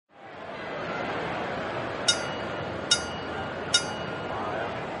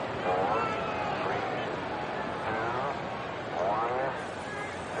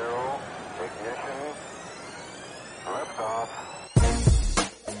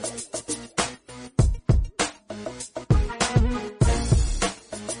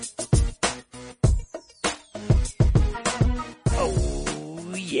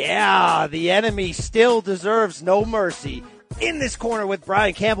yeah, the enemy still deserves no mercy. In this corner with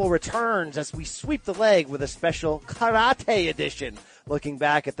Brian Campbell returns as we sweep the leg with a special karate edition, looking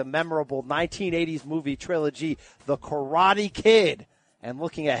back at the memorable 1980s movie trilogy, The Karate Kid, and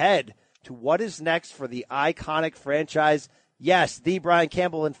looking ahead to what is next for the iconic franchise. Yes, the Brian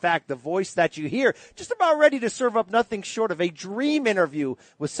Campbell, in fact, the voice that you hear, just about ready to serve up nothing short of a dream interview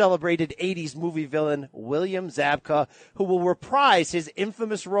with celebrated 80s movie villain William Zabka, who will reprise his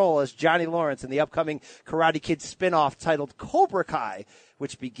infamous role as Johnny Lawrence in the upcoming Karate Kid spin-off titled Cobra Kai,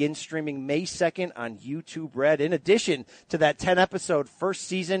 which begins streaming May 2nd on YouTube Red. In addition to that 10-episode first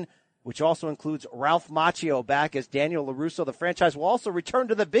season, which also includes Ralph Macchio back as Daniel LaRusso, the franchise will also return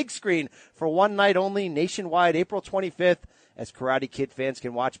to the big screen for one night only nationwide, April 25th. As Karate Kid fans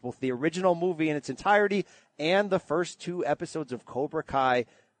can watch both the original movie in its entirety and the first 2 episodes of Cobra Kai.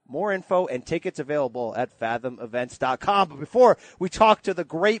 More info and tickets available at fathomevents.com. But before we talk to the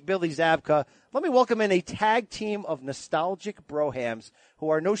great Billy Zabka, let me welcome in a tag team of nostalgic brohams who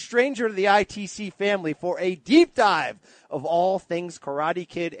are no stranger to the ITC family for a deep dive of all things Karate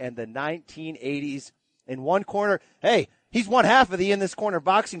Kid and the 1980s. In one corner, hey, he's one half of the In This Corner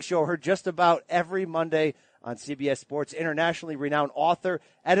boxing show, heard just about every Monday on CBS Sports, internationally renowned author,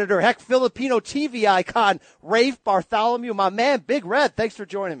 editor, heck, Filipino TV icon, Rafe Bartholomew, my man, Big Red. Thanks for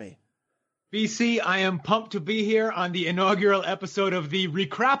joining me. BC, I am pumped to be here on the inaugural episode of the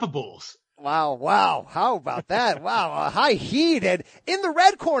Recrappables. Wow. How about that? Wow, high heat. And in the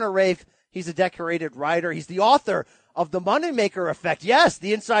red corner, Rafe, he's a decorated writer. He's the author of The Moneymaker Effect. Yes,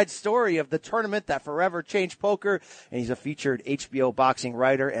 the inside story of the tournament that forever changed poker. And he's a featured HBO boxing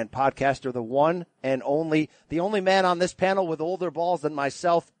writer and podcaster, the one and only, the only man on this panel with older balls than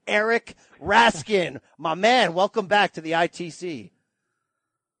myself, Eric Raskin. My man, welcome back to the ITC.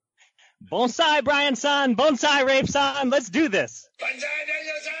 Bonsai, Brian-san. Bonsai, Rafe-san. Let's do this. Bonsai,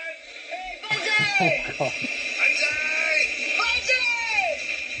 Daniel-san. Hey, bonsai!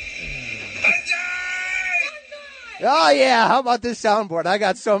 Oh, God. Oh, yeah. How about this soundboard? I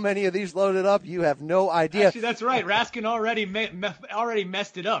got so many of these loaded up. You have no idea. Actually, that's right. Raskin already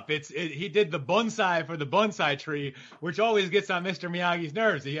messed it up. He did the bonsai for the bonsai tree, which always gets on Mr. Miyagi's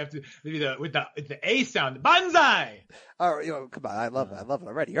nerves. You have to do with the A sound, the bonsai. All right, come on. I love it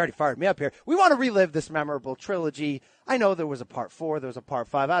already. You already fired me up here. We want to relive this memorable trilogy. I know there was a part 4, there was a part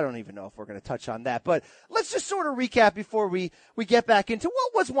 5. I don't even know if we're going to touch on that, but let's just sort of recap before we get back into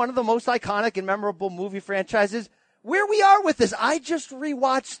what was one of the most iconic and memorable movie franchises. Where we are with this, I just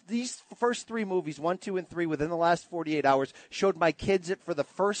rewatched these first 3 movies, 1, 2, and 3 within the last 48 hours, showed my kids it for the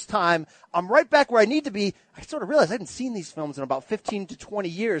first time. I'm right back where I need to be. I sort of realized I hadn't seen these films in about 15 to 20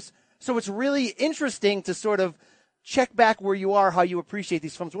 years. So it's really interesting to sort of check back where you are, how you appreciate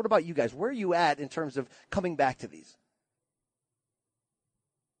these films. What about you guys? Where are you at in terms of coming back to these?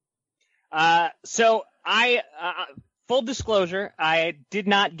 So I, full disclosure, I did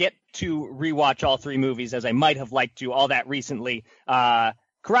not get to rewatch all 3 movies as I might have liked to all that recently.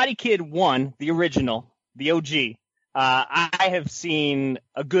 Karate Kid 1, the original, the OG, I have seen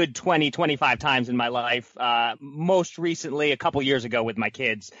a good 20, 25 times in my life. Most recently, a couple years ago with my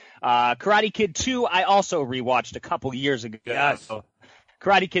kids. Karate Kid 2, I also rewatched a couple years ago. Yes.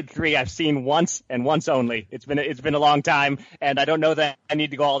 Karate Kid 3, I've seen once and once only. It's been a long time, and I don't know that I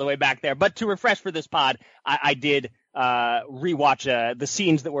need to go all the way back there. But to refresh for this pod, I did rewatch the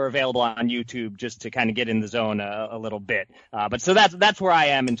scenes that were available on YouTube just to kind of get in the zone a little bit. But so that's where I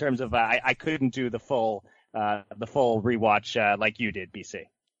am in terms of I couldn't do the full rewatch like you did, BC.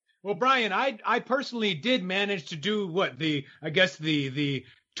 Well, Brian, I personally did manage to do the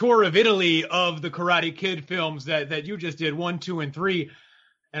tour of Italy of the Karate Kid films that you just did, 1, 2, and 3.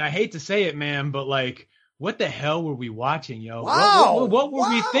 And I hate to say it, man, but like, what the hell were we watching, yo? Wow. What were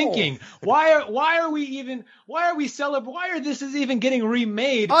we thinking? Why are this is even getting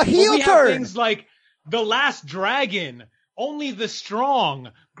remade? A heel we have turn. things like The Last Dragon, Only the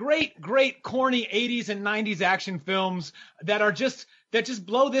Strong, great corny 80s and 90s action films that just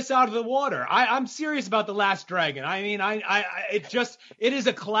blow this out of the water. I'm serious about The Last Dragon. I mean, it is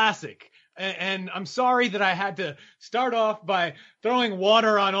a classic. And I'm sorry that I had to start off by throwing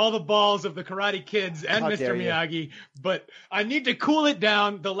water on all the balls of the Karate Kids and Mr. Miyagi, but I need to cool it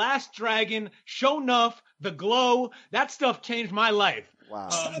down. The Last Dragon, Show Nuff, The Glow, that stuff changed my life. Wow.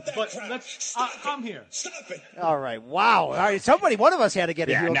 I'm here. Stop it. All right. Wow. All right. One of us had to get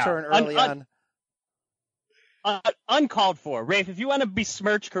a heel turn early on. Uncalled for. Rafe, if you want to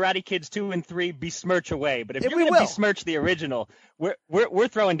besmirch Karate Kids 2 and 3, besmirch away. But if you're we going to will. besmirch the original, we're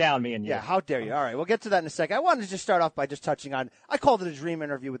throwing down, me and you. Yeah, how dare you. All right, we'll get to that in a second. I wanted to just start off by just touching on, I called it a dream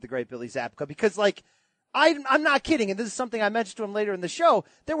interview with the great Billy Zabka because, like, I'm not kidding, and this is something I mentioned to him later in the show.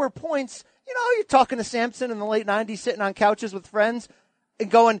 There were points, you're talking to Samson in the late 90s, sitting on couches with friends and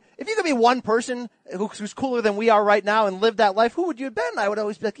going, if you could be one person who's cooler than we are right now and live that life, who would you have been? I would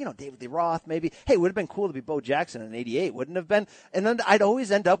always be like, David Lee Roth, maybe. Hey, it would have been cool to be Bo Jackson in 88, wouldn't have been? And then I'd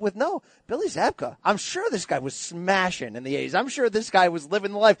always end up with, no, Billy Zabka. I'm sure this guy was smashing in the 80s. I'm sure this guy was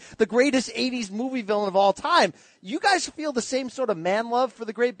living the life. The greatest 80s movie villain of all time. You guys feel the same sort of man love for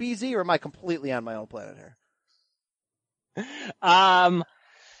the great BZ, or am I completely on my own planet here? I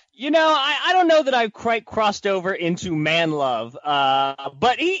don't know that I've quite crossed over into man love.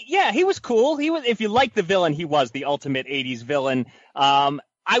 But he was cool. If you like the villain, he was the ultimate 80s villain.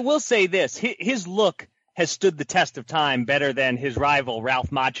 I will say this, his look has stood the test of time better than his rival, Ralph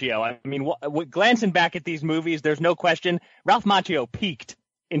Macchio. I mean, glancing back at these movies, there's no question Ralph Macchio peaked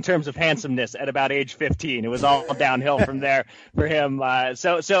in terms of handsomeness at about age 15. It was all downhill from there for him.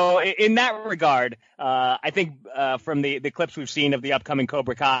 So in that regard, I think from the clips we've seen of the upcoming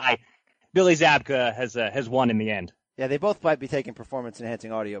Cobra Kai, Billy Zabka has won in the end. Yeah, they both might be taking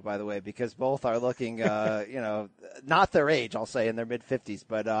performance-enhancing audio, by the way, because both are looking, not their age, I'll say, in their mid-50s,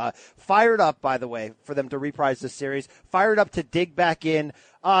 but fired up, by the way, for them to reprise this series, fired up to dig back in.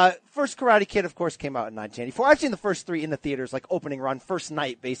 First Karate Kid, of course, came out in 1984. I've seen the first three in the theaters, like opening run, first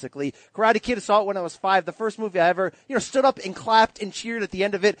night, basically. Karate Kid, I saw it when I was 5. The first movie I ever, stood up and clapped and cheered at the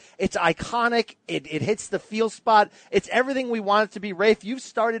end of it. It's iconic. It hits the feel spot. It's everything we want it to be. Rafe, you've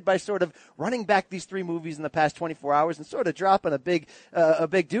started by sort of running back these 3 movies in the past 24 hours and sort of dropping a big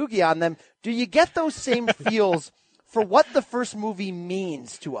doogie on them. Do you get those same feels for what the first movie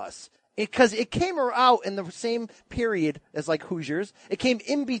means to us? Because it came out in the same period as like Hoosiers. It came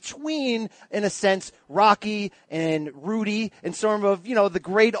in between, in a sense, Rocky and Rudy and sort of, the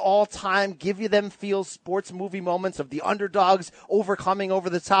great all-time give you them feel sports movie moments of the underdogs overcoming over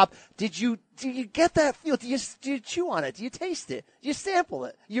the top. Do you get that feel? Do you chew on it? Do you taste it? Do you sample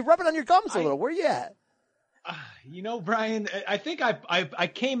it? You rub it on your gums a little. Where you at? Brian, I think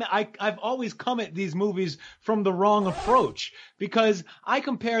I've always come at these movies from the wrong approach, because I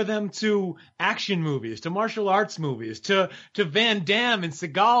compare them to action movies, to martial arts movies, to Van Damme and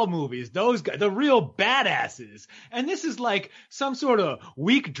Seagal movies, those guys, the real badasses. And this is like some sort of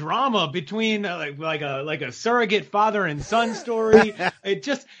weak drama between like a surrogate father and son story. It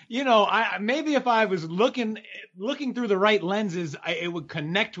just, maybe if I was looking through the right lenses, it would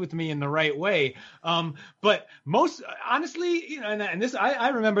connect with me in the right way. But most honestly, and this, I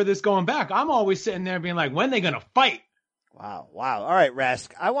remember this going back. I'm always sitting there being like, when are they going to fight? Wow. All right, Rask,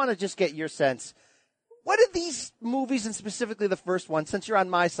 I want to just get your sense. What did these movies, and specifically the first one, since you're on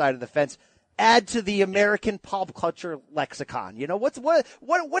my side of the fence, add to the American pop culture lexicon?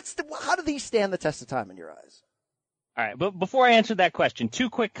 How do these stand the test of time in your eyes? All right, but before I answer that question, 2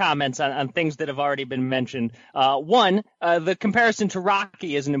 quick comments on things that have already been mentioned. One, the comparison to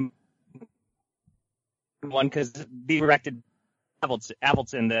Rocky is an one because he directed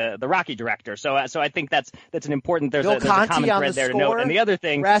Avildsen, the Rocky director. So I think that's an important. There's a common thread there to note. And the other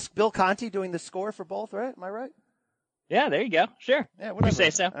thing, Rask, Bill Conti doing the score for both, right? Am I right? Yeah, there you go. Sure. Yeah, whatever. You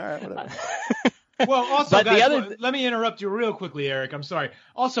say so. All right, whatever. Well, also, guys, let me interrupt you real quickly, Eric. I'm sorry.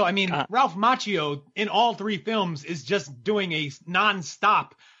 Also, Ralph Macchio in all 3 films is just doing a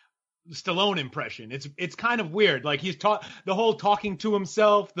nonstop Stallone impression. It's kind of weird. Like he's the whole talking to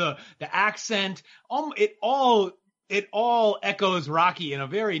himself, the accent, it all echoes Rocky in a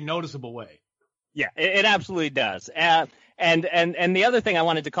very noticeable way. Yeah, it absolutely does. And the other thing I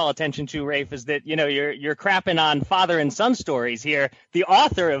wanted to call attention to, Rafe, is that you're crapping on father and son stories here. The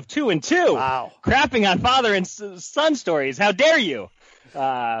author of 2 and 2, wow, crapping on father and son stories. How dare you?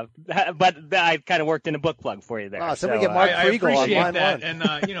 But I kind of worked in a book plug for you there. Oh, so we get Mark Kriegel on line that. 1. And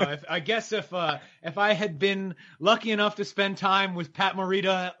I guess if I had been lucky enough to spend time with Pat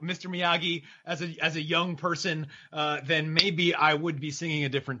Morita, Mr. Miyagi, as a young person, then maybe I would be singing a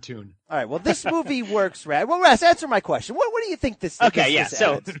different tune. All right. Well, this movie works, Rad. Well, Raz, answer my question. What do you think this? Okay, this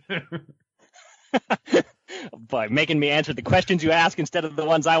so. By making me answer the questions you ask instead of the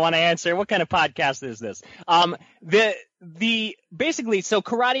ones I want to answer. What kind of podcast is this? Basically, so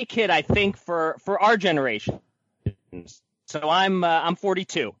Karate Kid, I think for our generation. So I'm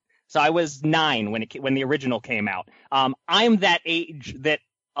 42. So I was 9 when the original came out. I'm that age that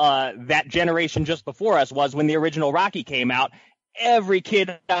that generation just before us was when the original Rocky came out. Every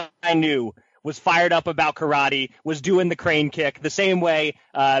kid I knew was fired up about karate, was doing the crane kick the same way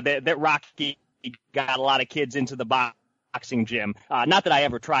that Rocky got a lot of kids into the boxing gym. Not that I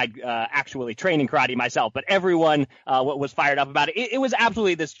ever tried actually training karate myself, but everyone was fired up about it. It was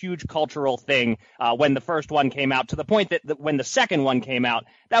absolutely this huge cultural thing when the first one came out, to the point that when the second one came out,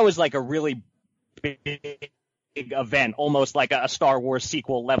 that was like a really big event, almost like a Star Wars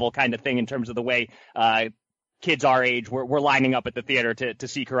sequel level kind of thing in terms of the way kids our age we're lining up at the theater to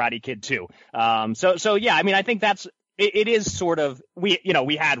see Karate Kid 2. So yeah, I mean, I think that's it is sort of,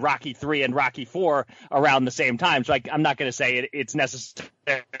 we had Rocky 3 and Rocky 4 around the same time, so I'm not going to say it's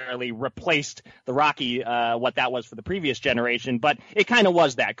necessarily replaced the Rocky what that was for the previous generation, but it kind of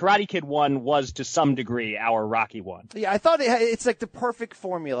was that. Karate Kid 1 was to some degree our Rocky 1. Yeah, I thought it's like the perfect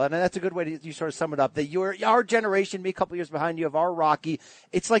formula, and that's a good way to you sort of sum it up. That our generation, me a couple years behind you, of our Rocky,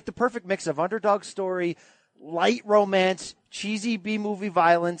 it's like the perfect mix of underdog story, light romance, cheesy B-movie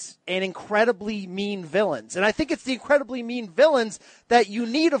violence, and incredibly mean villains. And I think it's the incredibly mean villains that you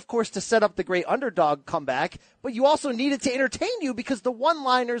need, of course, to set up the great underdog comeback, but you also need it to entertain you because the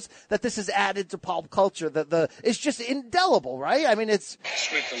one-liners that this has added to pop culture, it's just indelible, right? I mean, it's...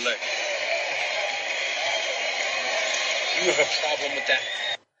 Sweep the leg. You have a problem with that?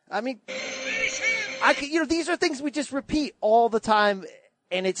 I mean, these are things we just repeat all the time.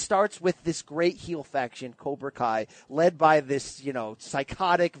 And it starts with this great heel faction, Cobra Kai, led by this,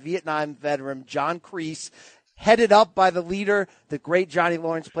 psychotic Vietnam veteran, John Kreese, headed up by the leader, the great Johnny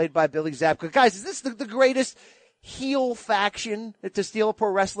Lawrence, played by Billy Zabka. Guys, is this the greatest heel faction, to steal a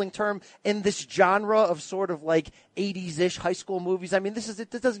pro wrestling term, in this genre of sort of like 80s-ish high school movies? I mean, it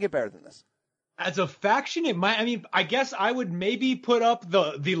doesn't get better than this. As a faction, it might. I mean, I guess I would maybe put up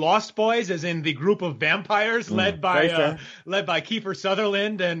the Lost Boys, as in the group of vampires led by Kiefer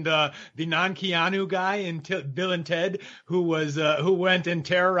Sutherland and the non-Keanu guy in Bill and Ted, who went and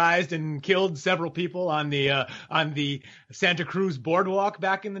terrorized and killed several people on the Santa Cruz boardwalk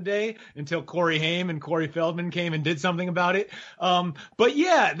back in the day until Corey Haim and Corey Feldman came and did something about it. But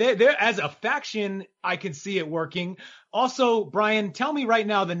yeah, they're as a faction, I can see it working. Also, Brian, tell me right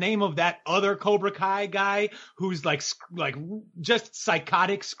now the name of that other Cobra Kai guy who's like just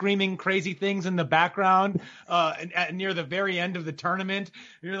psychotic, screaming crazy things in the background near the very end of the tournament.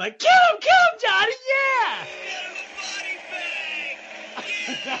 You're like, kill him, Johnny, yeah!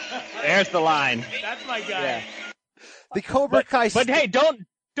 There's the line. That's my guy. Yeah. The Cobra Kai. But hey, don't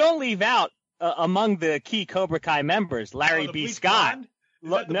leave out among the key Cobra Kai members, Larry B. Scott.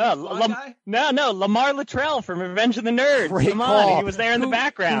 Lamar Luttrell from Revenge of the Nerds. Come on, he was there in the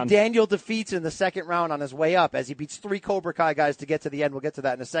background. Who Daniel defeats in the second round on his way up as he beats 3 Cobra Kai guys to get to the end. We'll get to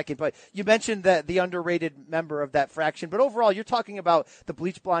that in a second. But you mentioned the underrated member of that fraction. But overall, you're talking about the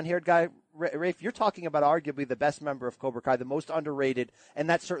bleach blonde-haired guy, Rafe. You're talking about arguably the best member of Cobra Kai, the most underrated, and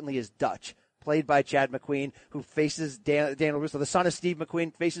that certainly is Dutch, played by Chad McQueen, who faces Daniel LaRusso. The son of Steve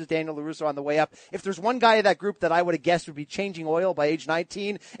McQueen faces Daniel LaRusso on the way up. If there's one guy in that group that I would have guessed would be changing oil by age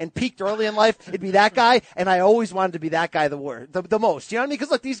 19 and peaked early in life, it'd be that guy, and I always wanted to be that guy the most. You know what I mean? Because,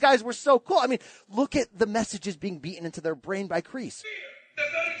 look, these guys were so cool. I mean, look at the messages being beaten into their brain by Kreese.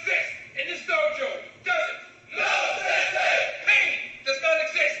 Does not exist in this dojo, does it? No, sensei! Pain does not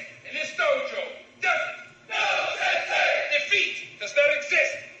exist in this dojo, does it? No, sensei! Defeat does not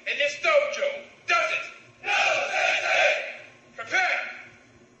exist in this dojo, does it? No, sensei! Prepare!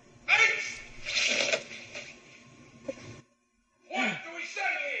 Ice! What do we say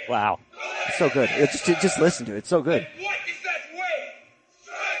here? Wow. It's so good. Just listen to it. It's so good. And what is that way?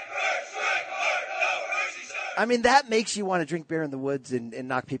 Strike hard, strike hard, no mercy, sir! I mean, that makes you want to drink beer in the woods and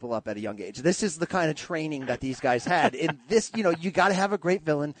knock people up at a young age. This is the kind of training that these guys had. And this, you got to have a great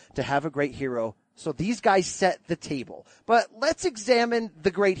villain to have a great hero. So these guys set the table. But let's examine the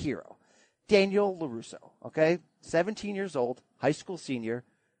great hero, Daniel LaRusso, okay? 17 years old, high school senior,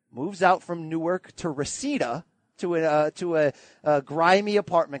 moves out from Newark to Reseda to a grimy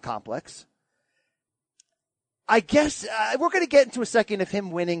apartment complex. I guess we're going to get into a second if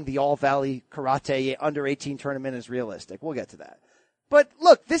him winning the All-Valley Karate Under-18 tournament is realistic. We'll get to that. But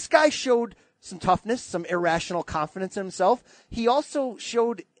look, this guy showed some toughness, some irrational confidence in himself. He also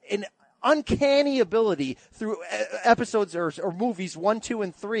showed an uncanny ability through episodes or movies 1, 2,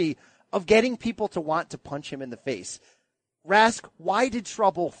 and 3 of getting people to want to punch him in the face. Rask, why did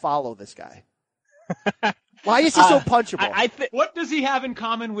Trouble follow this guy? Why is he so punchable? What does he have in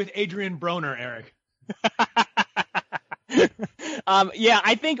common with Adrian Broner, Eric? Yeah,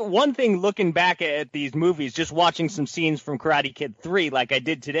 I think one thing looking back at these movies, just watching some scenes from Karate Kid 3 like I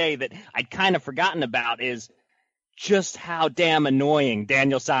did today that I'd kind of forgotten about is just how damn annoying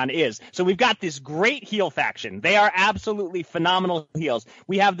Daniel-san is. So we've got this great heel faction. They are absolutely phenomenal heels.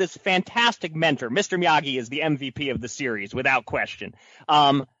 We have this fantastic mentor. Mr. Miyagi is the MVP of the series, without question.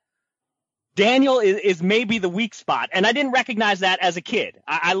 Daniel is maybe the weak spot, and I didn't recognize that as a kid.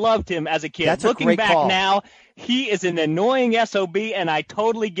 I loved him as a kid. That's Looking back call. Now, he is an annoying SOB, and I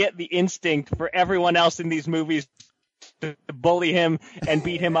totally get the instinct for everyone else in these movies to bully him and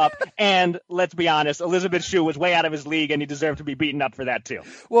beat him up. And let's be honest, Elizabeth Shue was way out of his league, and he deserved to be beaten up for that too.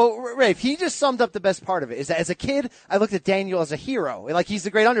 Well, Rafe, he just summed up the best part of it. Is that as a kid, I looked at Daniel as a hero. Like, he's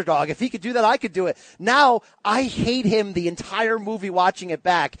the great underdog. If he could do that, I could do it. Now, I hate him the entire movie watching it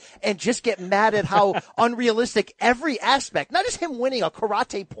back and just get mad at how unrealistic every aspect, not just him winning a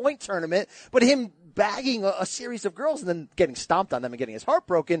karate point tournament, but him bagging a series of girls and then getting stomped on them and getting his heart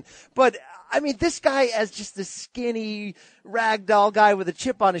broken. But I mean, this guy as just a skinny ragdoll guy with a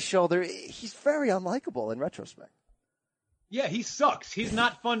chip on his shoulder, he's very unlikable in retrospect. Yeah, he sucks. He's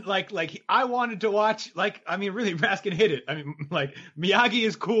not fun. I wanted to watch, really, Raskin hit it. I mean, like, Miyagi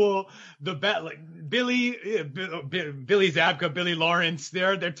is cool. Billy Zabka, Billy Lawrence,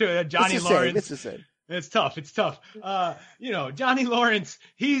 they're two, Johnny Lawrence. It's the same. It's tough. Johnny Lawrence,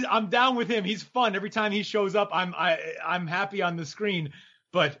 I'm down with him. He's fun. Every time he shows up, I'm happy on the screen.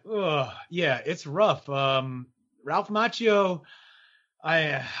 But, it's rough. Ralph Macchio,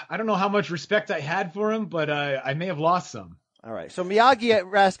 I don't know how much respect I had for him, but I may have lost some. All right. So Miyagi,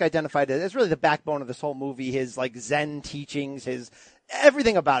 Rask identified it as really the backbone of this whole movie, his like Zen teachings, his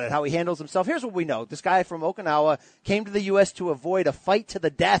everything about it, how he handles himself. Here's what we know. This guy from Okinawa came to the U.S. to avoid a fight to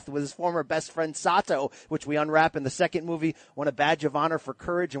the death with his former best friend Sato, which we unwrap in the second movie, won a badge of honor for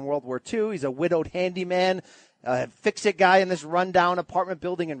courage in World War II. He's a widowed handyman, fix-it guy in this rundown apartment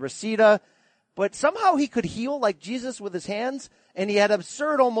building in Reseda. But somehow he could heal like Jesus with his hands, and he had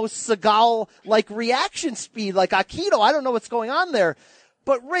absurd, almost Seagal-like reaction speed, like Aikido. I don't know what's going on there.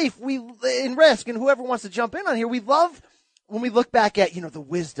 But Rafe, in Risk, and whoever wants to jump in on here, we love when we look back at, the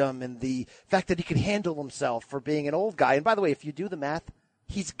wisdom and the fact that he could handle himself for being an old guy. And by the way, if you do the math,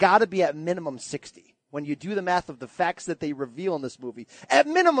 he's got to be at minimum 60. When you do the math of the facts that they reveal in this movie, at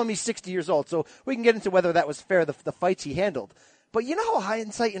minimum he's 60 years old. So we can get into whether that was fair, the fights he handled. But you know how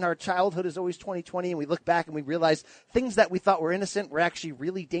hindsight in our childhood is always 20/20, and we look back and we realize things that we thought were innocent were actually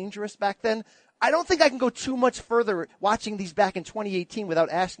really dangerous back then? I don't think I can go too much further watching these back in 2018 without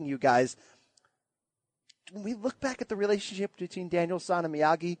asking you guys, when we look back at the relationship between Daniel-san and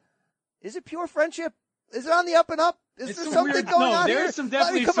Miyagi, is it pure friendship? Is it on the up and up? Is there something going on here?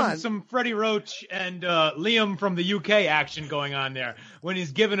 There's some Freddie Roach and Liam from the UK action going on there when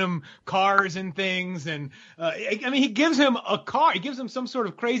he's giving him cars and things. And he gives him a car. He gives him some sort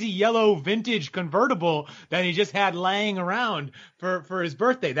of crazy yellow vintage convertible that he just had laying around for his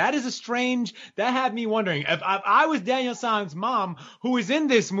birthday. That had me wondering if I was Daniel-san's mom, who is in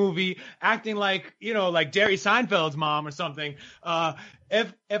this movie acting like Jerry Seinfeld's mom or something.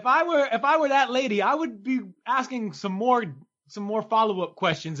 If I were that lady, I would be asking some more follow-up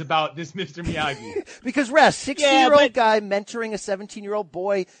questions about this Mr. Miyagi. Because 60-year-old guy mentoring a 17-year-old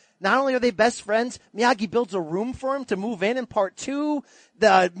boy. Not only are they best friends, Miyagi builds a room for him to move in part 2.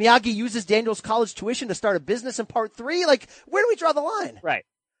 Miyagi uses Daniel's college tuition to start a business in part 3. Like, where do we draw the line? Right.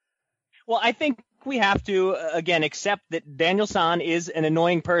 Well, I think we have to, again, accept that Daniel-san is an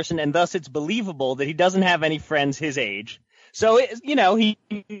annoying person, and thus it's believable that he doesn't have any friends his age. So, he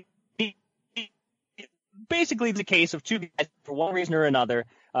basically it's a case of two guys, for one reason or another,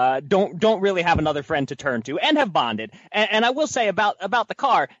 don't really have another friend to turn to and have bonded. And I will say about the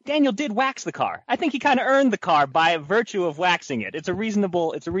car, Daniel did wax the car. I think he kind of earned the car by virtue of waxing it. It's a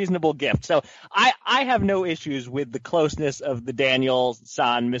reasonable gift. So I have no issues with the closeness of the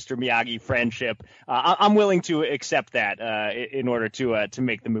Daniel-san, Mr. Miyagi friendship. I'm willing to accept that in order to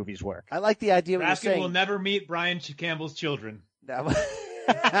make the movies work. I like the idea of what you're saying. Raskin will never meet Brian Campbell's children. At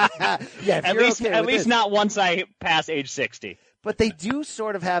least not once I pass age 60. But they do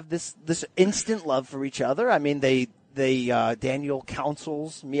sort of have this instant love for each other. I mean, Daniel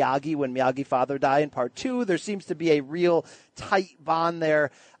counsels Miyagi when Miyagi father died in part 2. There seems to be a real tight bond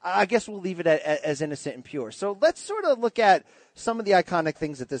there. I guess we'll leave it as innocent and pure. So let's sort of look at some of the iconic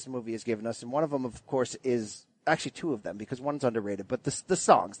things that this movie has given us. And one of them, of course, is actually two of them because one's underrated. But the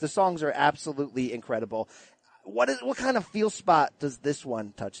songs. The songs are absolutely incredible. What kind of feel spot does this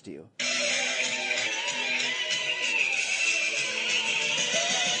one touch to you?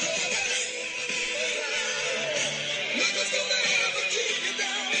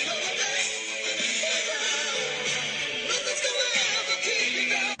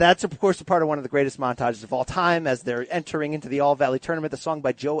 That's, of course, a part of one of the greatest montages of all time as they're entering into the All-Valley Tournament. The song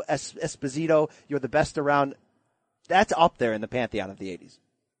by Joe Esposito, You're the Best Around. That's up there in the pantheon of the 80s.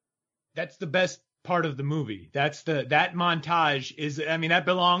 That's the best part of the movie. That montage is, that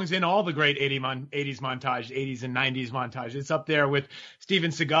belongs in all the great 80s montage, 80s and 90s montage. It's up there with Steven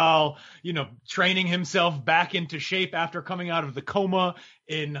Seagal, training himself back into shape after coming out of the coma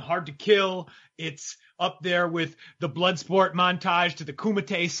in Hard to Kill. It's up there with the Bloodsport montage to the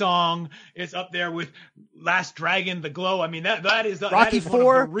Kumite song. It's up there with Last Dragon, The Glow. I mean, that is Rocky that is IV,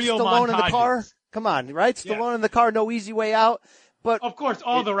 one of the real Stallone montages. in the car. Come on, right? Stallone in the car, No Easy Way Out. But of course,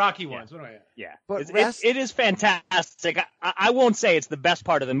 all the Rocky ones. What do I have? Yeah, but it is fantastic. I won't say it's the best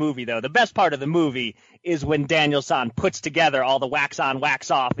part of the movie, though. The best part of the movie is when Daniel-san puts together all the wax on,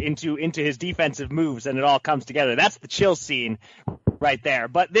 wax off into his defensive moves, and it all comes together. That's the chill scene right there.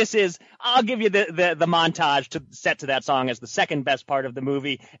 But this is, I'll give you the montage set to that song as the second best part of the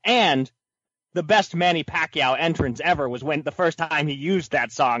movie, and the best Manny Pacquiao entrance ever was when the first time he used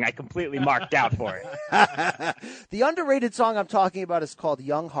that song. I completely marked out for it. The underrated song I'm talking about is called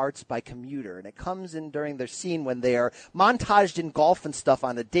Young Hearts by Commuter, and it comes in during their scene when they are montaged in golf and stuff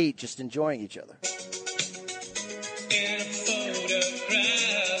on a date, just enjoying each other. In a photograph,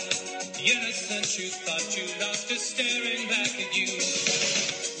 the innocence you thought you lost is staring back at you.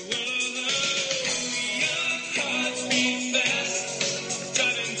 Whoa, young hearts beat fast,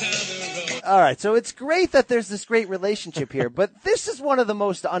 driving down the road. All right, so it's great that there's this great relationship here, but this is one of the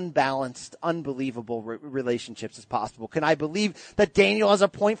most unbalanced, unbelievable relationships as possible. Can I believe that Daniel, as a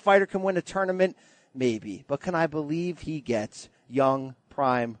point fighter, can win a tournament? Maybe. But can I believe he gets young,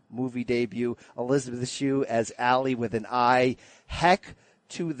 prime movie debut Elizabeth Shue as Allie with an I? Heck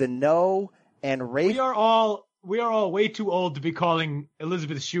to the no. And Rafe. We are all way too old to be calling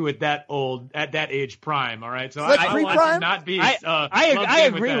Elizabeth Shue at that age prime. All right, so I want to not be. I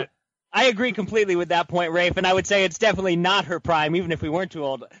agree. I agree completely with that point, Rafe, and I would say it's definitely not her prime, even if we weren't too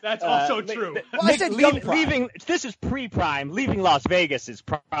old. That's also true. Well, I said young prime. This is pre-prime. Leaving Las Vegas is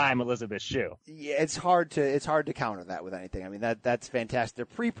prime Elizabeth Shue. Yeah, it's hard to counter that with anything. I mean, that's fantastic. They're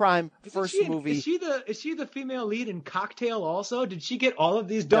pre-prime first movie. Is she the female lead in Cocktail also? Did she get all of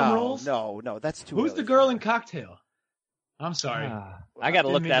these dumb roles? No, that's too. Who's the girl in Cocktail? I'm sorry. I got to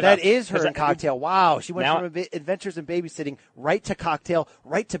look that up. That is her in Cocktail. Wow. She went from Adventures in Babysitting right to Cocktail,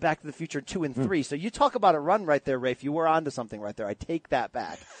 right to Back to the Future 2 and 3. So you talk about a run right there, Rafe. You were onto something right there. I take that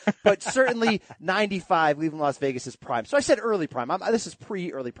back. But certainly 95, Leaving Las Vegas is prime. So I said early prime. This is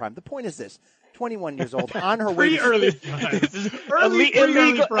pre-early prime. The point is this. 21 years old, on her way to... Pre-early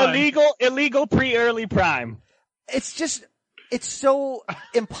prime. Illegal pre-early prime. It's so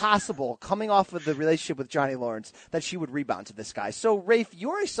impossible coming off of the relationship with Johnny Lawrence that she would rebound to this guy. So, Rafe,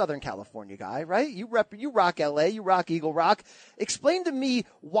 you're a Southern California guy, right? You rock LA, you rock Eagle Rock. Explain to me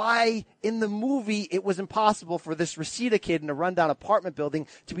why in the movie it was impossible for this Reseda kid in a rundown apartment building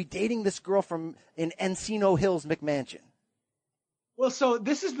to be dating this girl from in Encino Hills McMansion. Well, so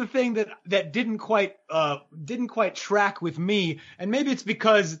this is the thing that didn't quite track with me, and maybe it's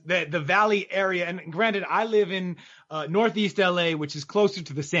because the Valley area. And granted, I live in Northeast LA, which is closer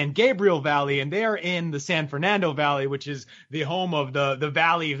to the San Gabriel Valley, and they're in the San Fernando Valley, which is the home of the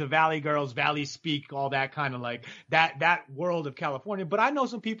Valley Girls, Valley Speak, all that kind of like that world of California. But I know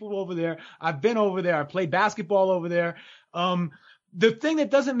some people over there. I've been over there. I played basketball over there. The thing that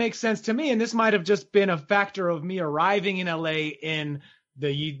doesn't make sense to me, and this might have just been a factor of me arriving in LA in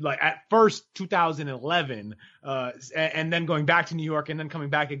at first 2011, and then going back to New York and then coming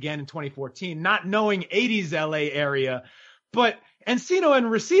back again in 2014, not knowing 80s LA area. But Encino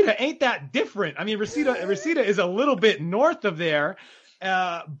and Reseda ain't that different. I mean, Reseda is a little bit north of there,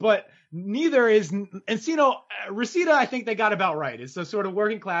 but neither is Encino. Reseda, I think they got about right. It's a sort of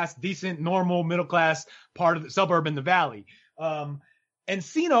working class, decent, normal, middle class part of the suburb in the valley.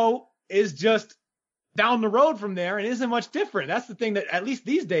 Encino is just down the road from there and isn't much different. That's the thing that at least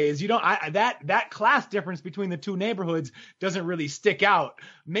these days that class difference between the two neighborhoods doesn't really stick out.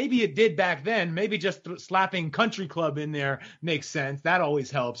 Maybe it did back then. Maybe just slapping country club in there makes sense. That always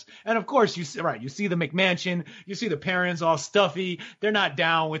helps. And of course you see the McMansion, you see the parents all stuffy. They're not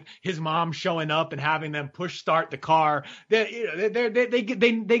down with his mom showing up and having them push start the car.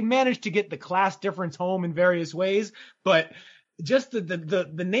 They managed to get the class difference home in various ways, but just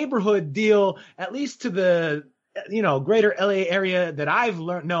the neighborhood deal, at least to the greater LA area that I've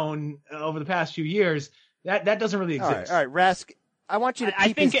known over the past few years, that doesn't really exist. All right, Rask, I want you to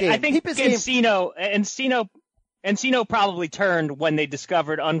peep his game. I think Encino probably turned when they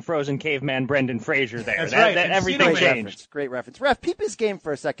discovered unfrozen caveman Brendan Fraser there. That's right. Everything changed. Great reference. Ref, peep his game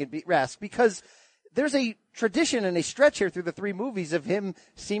for a second, Rask, because there's a tradition and a stretch here through the three movies of him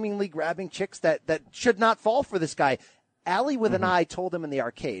seemingly grabbing chicks that should not fall for this guy. Allie with an eye told him in the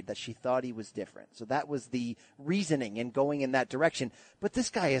arcade that she thought he was different. So that was the reasoning in going in that direction. But this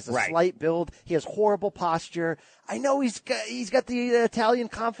guy has a slight build. He has horrible posture. I know he's got the Italian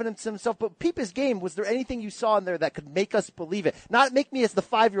confidence in himself, but peep his game. Was there anything you saw in there that could make us believe it? Not make me as the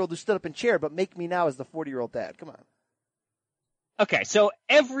 5-year-old who stood up in chair, but make me now as the 40-year-old dad. Come on. Okay, so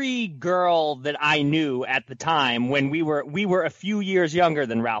every girl that I knew at the time when we were a few years younger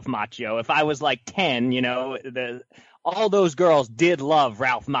than Ralph Macchio. If I was like 10, all those girls did love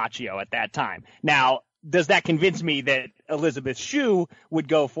Ralph Macchio at that time. Now, does that convince me that Elizabeth Shue would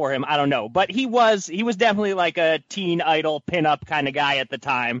go for him? I don't know. But he was definitely like a teen idol pinup kind of guy at the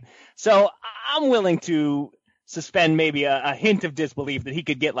time. So I'm willing to suspend maybe a hint of disbelief that he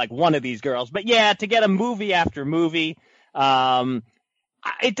could get like one of these girls. But yeah, to get a movie after movie. And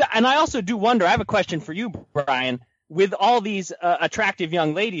I also do wonder, I have a question for you, Brian. With all these attractive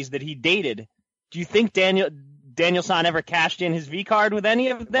young ladies that he dated, do you think Daniel-san ever cashed in his V card with any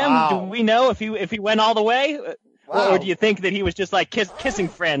of them? Wow. Do we know if he went all the way? Wow. Or do you think that he was just like kissing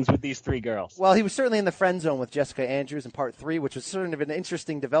friends with these three girls? Well, he was certainly in the friend zone with Jessica Andrews in part 3, which was sort of an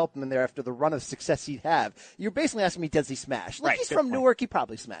interesting development there after the run of success he'd have. You're basically asking me, does he smash? Look, Right, he's good from point. Newark. He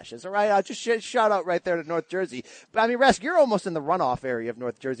probably smashes. All right, I'll just shout out right there to North Jersey. But I mean, Rask, you're almost in the runoff area of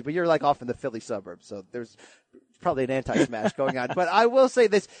North Jersey, but you're like off in the Philly suburbs, so there's probably an anti-smash going on. But I will say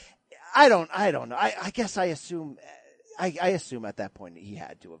this: I don't know. I guess I assume. I assume at that point he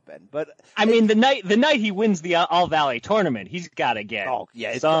had to have been, but I mean, the night he wins the All Valley tournament, he's got to get. Oh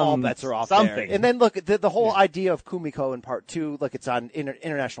yeah, all bets are off something. there. And then look, the whole idea of Kumiko in part 2. Look, it's on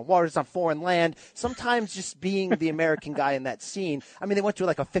international waters, it's on foreign land. Sometimes just being the American guy in that scene. I mean, they went to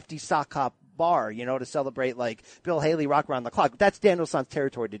like a 50 sock hop bar, to celebrate like Bill Haley, Rock Around the Clock. That's Daniel-san's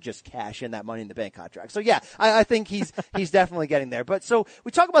territory to just cash in that Money in the Bank contract. So yeah, I think he's definitely getting there. But so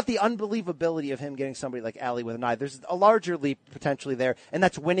we talk about the unbelievability of him getting somebody like Allie with an eye. There's a larger leap potentially there, and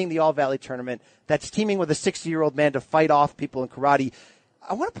that's winning the All Valley tournament. That's teaming with a 60-year-old man to fight off people in karate.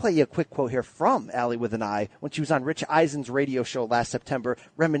 I want to play you a quick quote here from Allie with an Eye when she was on Rich Eisen's radio show last September,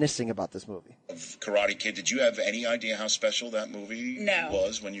 reminiscing about this movie. Karate Kid, did you have any idea how special that movie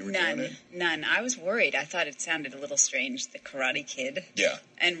was when you were doing it? None. I was worried. I thought it sounded a little strange, the Karate Kid. Yeah.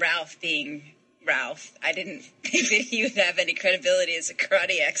 And Ralph being Ralph. I didn't think that he would have any credibility as a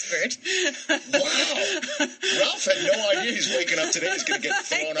karate expert. Wow. Ralph had no idea he's waking up today. He's going to get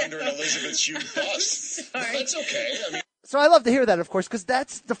thrown under an Elizabeth Shue bus. Well, that's okay. I mean, so I love to hear that, of course, because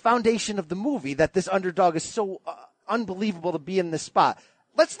that's the foundation of the movie, that this underdog is so unbelievable to be in this spot.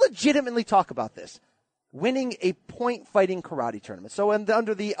 Let's legitimately talk about this. Winning a point-fighting karate tournament. So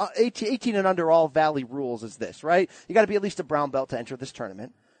under the 18 and under All Valley rules is this, right? You got to be at least a brown belt to enter this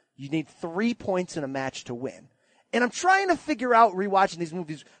tournament. You need 3 points in a match to win. And I'm trying to figure out, rewatching these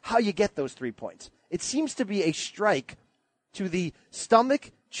movies, how you get those 3 points. It seems to be a strike to the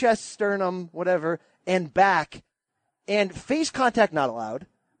stomach, chest, sternum, whatever, and back. And face contact not allowed,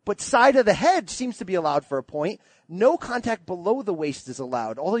 but side of the head seems to be allowed for a point. No contact below the waist is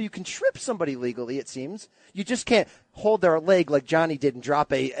allowed, although you can trip somebody legally, it seems. You just can't hold their leg like Johnny did and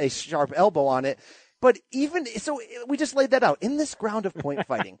drop a sharp elbow on it. But even so, we just laid that out. In this ground of point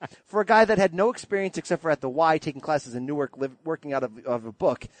fighting, for a guy that had no experience except for at the Y, taking classes in Newark, working out of a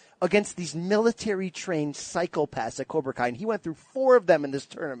book, against these military-trained psychopaths at Cobra Kai, and he went through 4 of them in this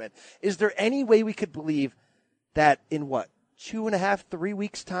tournament, is there any way we could believe that in 2.5, 3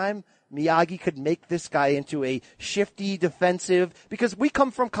 weeks time, Miyagi could make this guy into a shifty, defensive, because we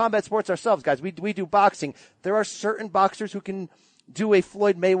come from combat sports ourselves, guys. We do boxing. There are certain boxers who can do a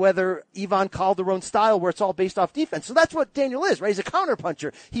Floyd Mayweather, Ivan Calderon style where it's all based off defense. So that's what Daniel is, right? He's a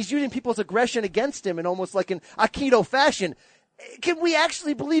counterpuncher. He's using people's aggression against him in almost like an Aikido fashion. Can we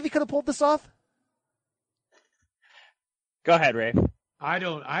actually believe he could have pulled this off? Go ahead, Rafe. I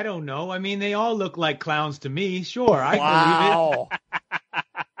don't know. I mean, they all look like clowns to me. Sure, I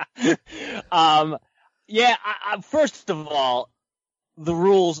believe it. Yeah. First of all, the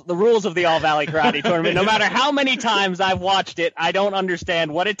rules of the All Valley Karate Tournament. No matter how many times I've watched it, I don't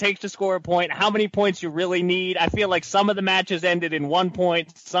understand what it takes to score a point, how many points you really need. I feel like some of the matches ended in 1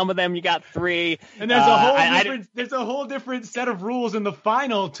 point, some of them you got 3. And there's there's a whole different set of rules in the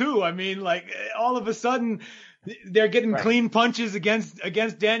final too. I mean, like all of a sudden they're getting clean punches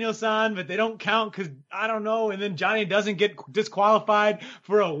against Daniel-san, but they don't count because I don't know. And then Johnny doesn't get disqualified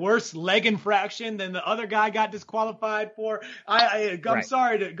for a worse leg infraction than the other guy got disqualified for. I'm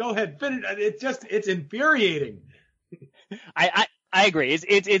sorry to go ahead finish. It's infuriating. I agree.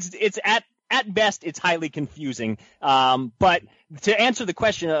 It's at best it's highly confusing. But to answer the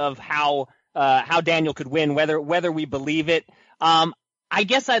question of how Daniel could win, whether we believe it, I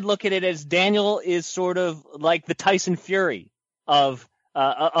guess I'd look at it as Daniel is sort of like the Tyson Fury of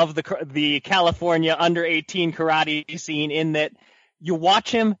the California under 18 karate scene, in that you watch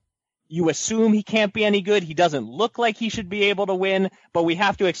him, You assume he can't be any good. He doesn't look like he should be able to win, but we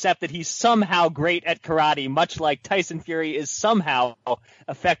have to accept that he's somehow great at karate, much like Tyson Fury is somehow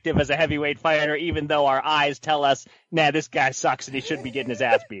effective as a heavyweight fighter, even though our eyes tell us, nah, this guy sucks and he should be getting his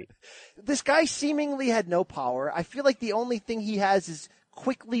ass beat. This guy seemingly had no power. I feel like the only thing he has is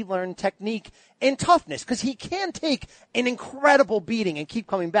quickly learned technique and toughness, because he can take an incredible beating and keep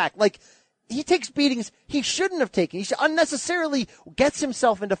coming back. Like, he takes beatings he shouldn't have taken. He unnecessarily gets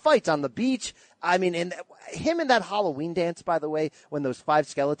himself into fights on the beach. I mean, and him in that Halloween dance, by the way, when those 5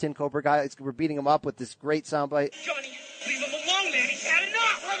 skeleton Cobra guys were beating him up with this great soundbite. Johnny, leave him alone, man. He's had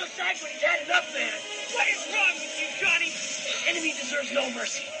enough. We're on the side when he's had enough, man. What is wrong with you, Johnny? Enemy deserves no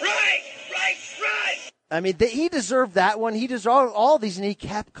mercy. Right. I mean, he deserved that one. He deserved all these, and he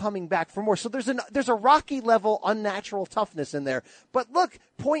kept coming back for more. So there's a Rocky level unnatural toughness in there. But look,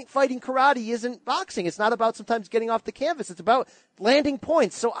 point fighting karate isn't boxing. It's not about sometimes getting off the canvas. It's about landing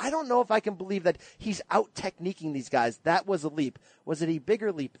points. So I don't know if I can believe that he's out techniquing these guys. That was a leap. Was it a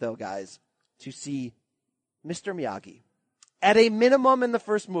bigger leap, though, guys, to see Mr. Miyagi at a minimum in the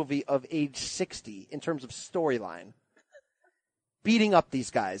first movie of age 60 in terms of storyline, beating up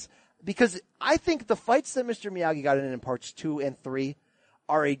these guys? Because I think the fights that Mr. Miyagi got in parts 2 and 3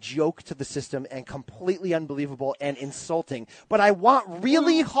 are a joke to the system and completely unbelievable and insulting. But I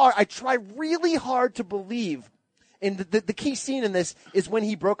try really hard to believe. And the key scene in this is when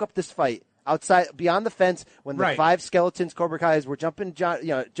he broke up this fight outside, beyond the fence, when the 5 skeletons, Cobra Kais, were jumping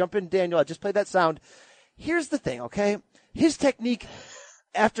Daniel. I just played that sound. Here's the thing, okay? His technique,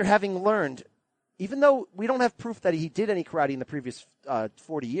 after having learned, even though we don't have proof that he did any karate in the previous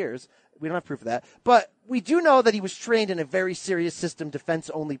 40 years, we don't have proof of that, but we do know that he was trained in a very serious system,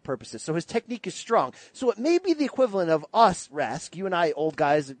 defense-only purposes. So his technique is strong. So it may be the equivalent of us, Rask, you and I, old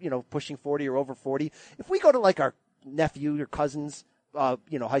guys, pushing 40 or over 40. If we go to like our nephew or cousin's,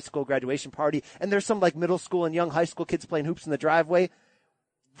 high school graduation party, and there's some like middle school and young high school kids playing hoops in the driveway,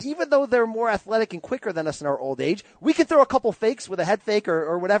 even though they're more athletic and quicker than us in our old age, we can throw a couple fakes with a head fake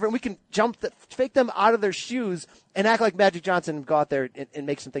or whatever, and we can fake them out of their shoes and act like Magic Johnson and go out there and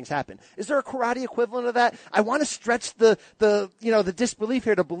make some things happen. Is there a karate equivalent of that? I want to stretch the disbelief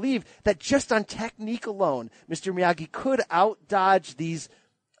here to believe that just on technique alone, Mr. Miyagi could out-dodge these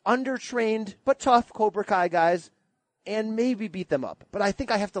undertrained but tough Cobra Kai guys and maybe beat them up. But I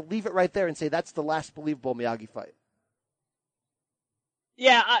think I have to leave it right there and say that's the last believable Miyagi fight.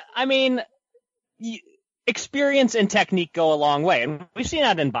 Yeah, I mean, experience and technique go a long way, and we've seen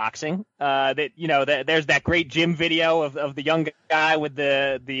that in boxing. There's that great gym video of the young guy with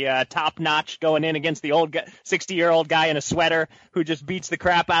the top notch going in against the old 60-year-old guy in a sweater who just beats the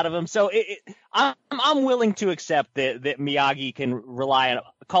crap out of him. So I'm willing to accept that Miyagi can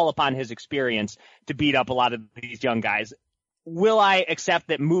call upon his experience to beat up a lot of these young guys. Will I accept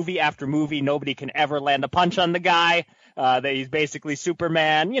that movie after movie nobody can ever land a punch on the guy? That he's basically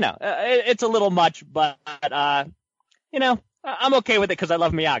Superman. It's a little much, but I'm okay with it because I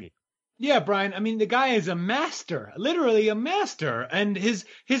love Miyagi. Yeah, Brian. I mean, the guy is a master, literally a master, and his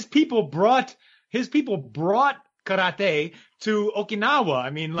people brought karate to Okinawa. I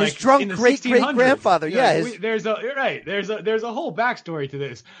mean, like his drunk in the great 1600s. Grandfather. There's a whole backstory to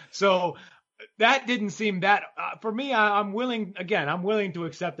this. So that didn't seem that for me. I'm willing to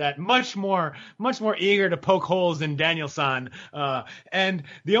accept that. Much more eager to poke holes than Daniel-san. And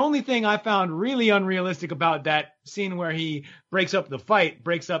the only thing I found really unrealistic about that scene where he breaks up the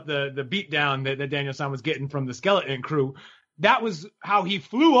beatdown that Daniel-san was getting from the skeleton crew. That was how he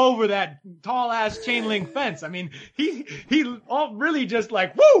flew over that tall ass chain link fence. I mean, he all really just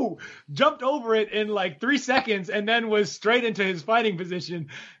like, jumped over it in like 3 seconds and then was straight into his fighting position.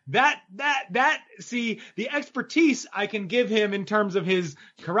 See, the expertise I can give him in terms of his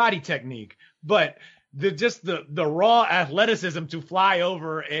karate technique, but the raw athleticism to fly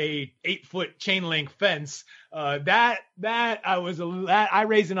over a 8-foot chain link fence, I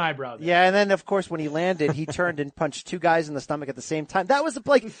raised an eyebrow there. Yeah, and then of course when he landed, he turned and punched 2 guys in the stomach at the same time. That was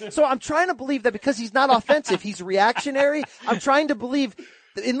so I'm trying to believe that because he's not offensive, he's reactionary. I'm trying to believe.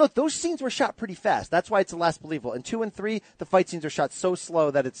 And look, those scenes were shot pretty fast. That's why it's the last believable. In 2 and 3, the fight scenes are shot so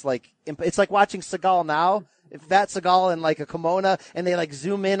slow that it's like watching Seagal now. Fat Seagal in like a kimono, and they like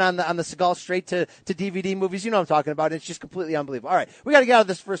zoom in on the Seagal straight to DVD movies. You know what I'm talking about. It's just completely unbelievable. All right, we got to get out of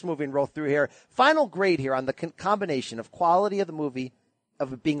this first movie and roll through here. Final grade here on the combination of quality of the movie,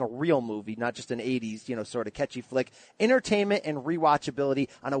 of it being a real movie, not just an 80s, sort of catchy flick, entertainment and rewatchability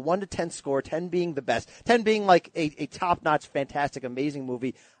on a 1 to 10 score, 10 being the best, 10 being like a top-notch, fantastic, amazing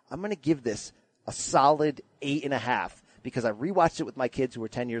movie. I'm going to give this a solid 8.5. because I rewatched it with my kids who were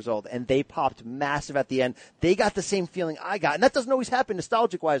 10 years old, and they popped massive at the end. They got the same feeling I got, and that doesn't always happen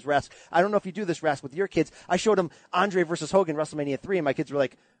nostalgic-wise, Rask. I don't know if you do this, Rask, with your kids. I showed them Andre versus Hogan WrestleMania 3, and my kids were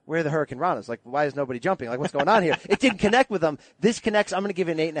like, where are the Hurricane Ranas? Like, why is nobody jumping? Like, what's going on here? It didn't connect with them. This connects. I'm going to give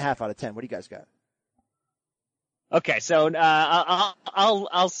it an 8.5 out of 10. What do you guys got? Okay, so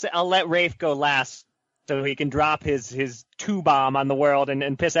I'll let Rafe go last so he can drop his 2-bomb on the world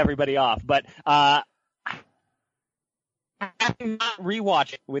and piss everybody off. But having not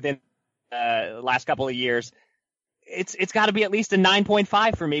rewatched it within the last couple of years, it's got to be at least a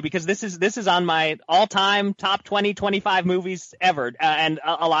 9.5 for me, because this is on my all-time top 20, 25 movies ever, and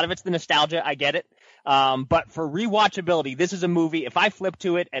a lot of it's the nostalgia. I get it. But for rewatchability, this is a movie. If I flip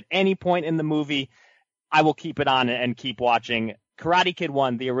to it at any point in the movie, I will keep it on and keep watching. Karate Kid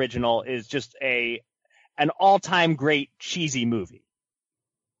 1, the original, is just an all-time great cheesy movie.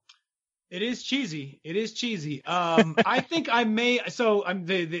 It is cheesy. I think I may. So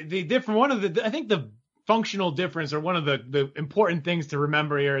the different one of the. I think the functional difference, or one of the important things to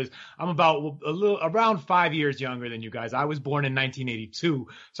remember here, is I'm around 5 years younger than you guys. I was born in 1982,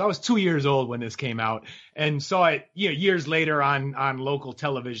 so I was 2 years old when this came out, and saw it years later on local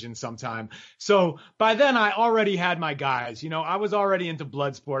television sometime. So by then I already had my guys. I was already into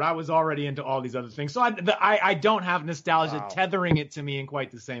Bloodsport. I was already into all these other things. So I don't have nostalgia tethering it to me in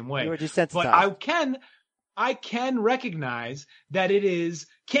quite the same way. You were desensitized. But I can recognize that it is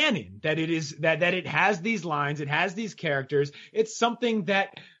canon, that it has these lines, it has these characters. It's something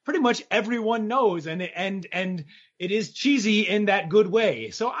that pretty much everyone knows, and it is cheesy in that good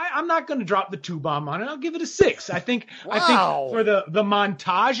way. So I'm not going to drop the 2-bomb on it. I'll give it a 6. I think for the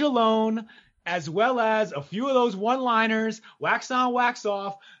montage alone, as well as a few of those one-liners, wax on, wax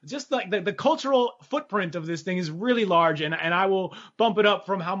off, just like the cultural footprint of this thing is really large, and I will bump it up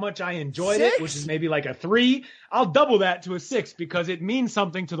from how much I enjoyed 6? it, which is maybe like a 3. I'll double that to a 6 because it means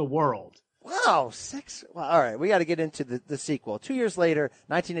something to the world. Wow, 6. Well, all right, we got to get into the sequel. 2 years later,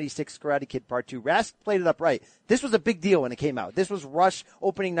 1986, Karate Kid Part 2. Rask played it up right. This was a big deal when it came out. This was rush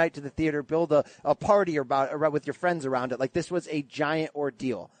opening night to the theater, build a party around with your friends around it. Like, this was a giant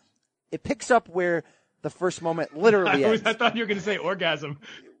ordeal. It picks up where the first moment literally ends. I thought you were going to say orgasm.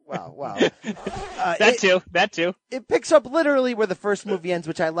 Wow. That too. It picks up literally where the first movie ends,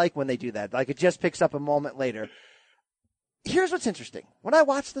 which I like when they do that. Like, it just picks up a moment later. Here's what's interesting. When I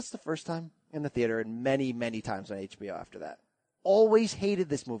watched this the first time in the theater, and many, many times on HBO after that, always hated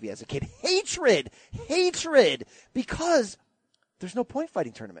this movie as a kid. Hatred, because there's no point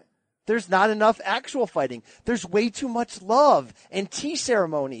fighting tournament. There's not enough actual fighting. There's way too much love and tea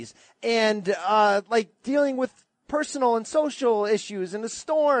ceremonies and, dealing with personal and social issues in a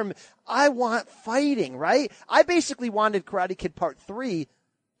storm. I want fighting, right? I basically wanted Karate Kid Part 3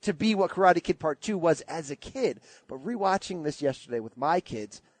 to be what Karate Kid Part 2 was as a kid. But rewatching this yesterday with my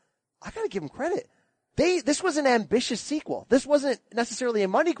kids, I gotta give them credit. This was an ambitious sequel. This wasn't necessarily a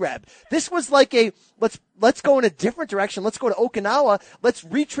money grab. This was like let's go in a different direction. Let's go to Okinawa. Let's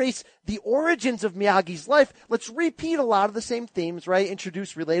retrace the origins of Miyagi's life. Let's repeat a lot of the same themes, right?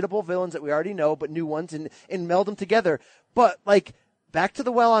 Introduce relatable villains that we already know, but new ones, and meld them together. But back to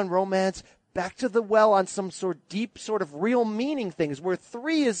the well on romance, back to the well on some sort of deep, sort of real meaning things, where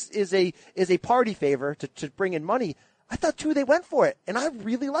 3 is a party favor to bring in money. I thought 2, they went for it, and I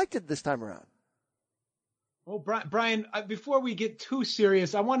really liked it this time around. Well, Brian, before we get too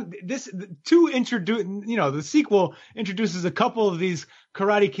serious, I wanted to introduce, the sequel introduces a couple of these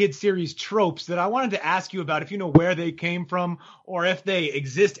Karate Kid series tropes that I wanted to ask you about, if you know where they came from or if they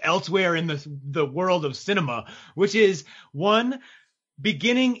exist elsewhere in the world of cinema, which is, one,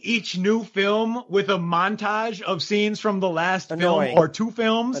 beginning each new film with a montage of scenes from the last film or 2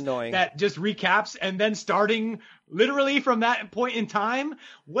 films that just recaps, and then starting literally from that point in time.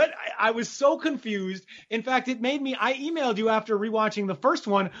 I was so confused. In fact, it made me, I emailed you after rewatching the first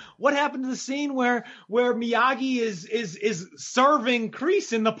one. What happened to the scene where Miyagi is serving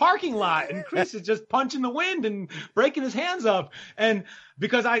Kreese in the parking lot, and Kreese is just punching the wind and breaking his hands up? And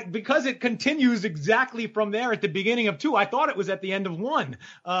because it continues exactly from there at the beginning of 2, I thought it was at the end of 1.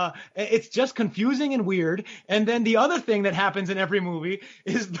 It's just confusing and weird. And then the other thing that happens in every movie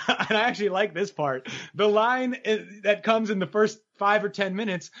is, and I actually like this part, the line that comes in the first 5 or 10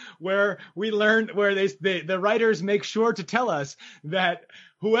 minutes, where we learn, where the writers make sure to tell us that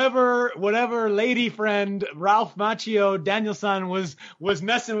whatever lady friend Ralph Macchio Danielson was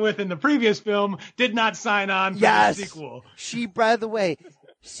messing with in the previous film did not sign on for the sequel. She, by the way,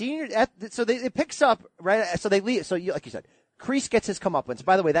 it picks up, right? So they leave. So like you said, Kreese gets his comeuppance.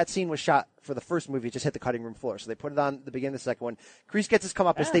 By the way, that scene was shot for the first movie. It just hit the cutting room floor. So they put it on the beginning of the second one. Kreese gets his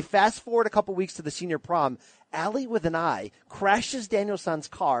comeuppance. They fast forward a couple weeks to the senior prom. Allie with an eye crashes Daniel-san's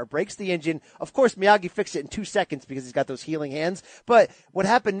car, breaks the engine. Of course, Miyagi fixed it in 2 seconds because he's got those healing hands. But what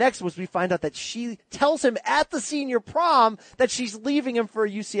happened next was we find out that she tells him at the senior prom that she's leaving him for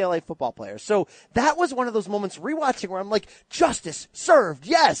a UCLA football player. So that was one of those moments rewatching where I'm like, justice served,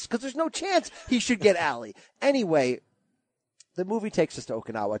 yes, because there's no chance he should get Allie. Anyway, the movie takes us to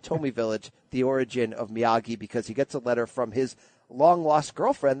Okinawa, Tomi Village, the origin of Miyagi, because he gets a letter from his long-lost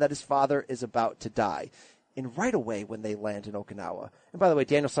girlfriend that his father is about to die. And right away when they land in Okinawa, and by the way,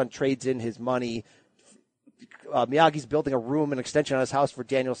 Daniel-san trades in his money. Miyagi's building a room, an extension on his house for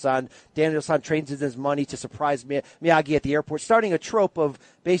Daniel-san. Daniel-san trades in his money to surprise Miyagi at the airport, starting a trope of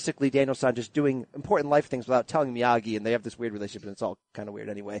basically Daniel-san just doing important life things without telling Miyagi, and they have this weird relationship, and it's all kind of weird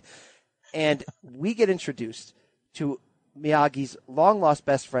anyway. And we get introduced to Miyagi's long-lost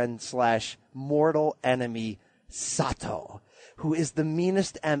best friend / mortal enemy, Sato, who is the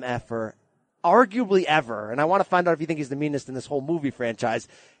meanest MFer arguably ever, and I want to find out if you think he's the meanest in this whole movie franchise,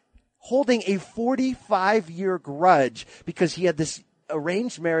 holding a 45-year grudge because he had this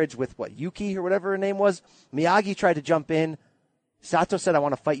arranged marriage with, Yuki or whatever her name was. Miyagi tried to jump in. Sato said, I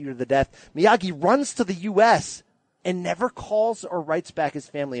want to fight you to the death. Miyagi runs to the U.S., and never calls or writes back his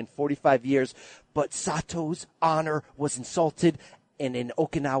family in 45 years. But Sato's honor was insulted, and in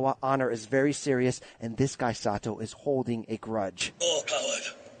Okinawa, honor is very serious, and this guy Sato is holding a grudge. Oh, coward.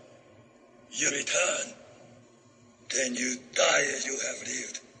 You return. Then you die as you have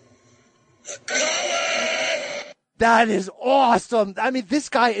lived. A coward! That is awesome. I mean, this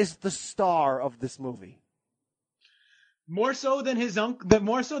guy is the star of this movie. More so than his uncle,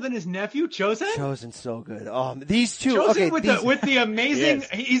 more so than his nephew, Chosen. Chosen's so good. These two. Chosen Okay, with the amazing. Yes.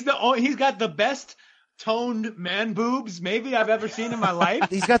 He's got the best toned man boobs maybe I've ever seen in my life.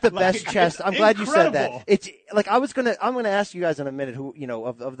 He's got the best chest. I'm glad you said that. incredible. It's like I'm gonna ask you guys in a minute who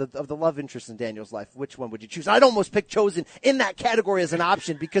of the love interest in Daniel's life, which one would you choose? I'd almost pick Chosen in that category as an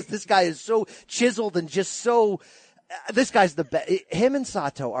option because this guy is so chiseled and just so. This guy's the best. Him and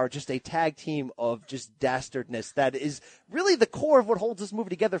Sato are just a tag team of just dastardness that is really the core of what holds this movie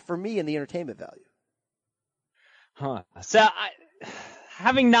together for me and the entertainment value. So,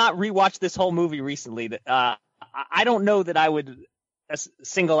 having not rewatched this whole movie recently, I don't know that I would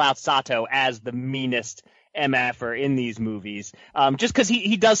single out Sato as the meanest MFer in these movies, just because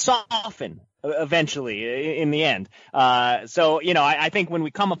he does soften eventually in the end. So, I think when we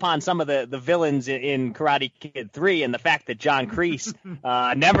come upon some of the villains in Karate Kid 3 and the fact that John Kreese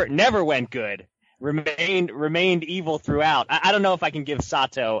never went good, remained evil throughout, I don't know if I can give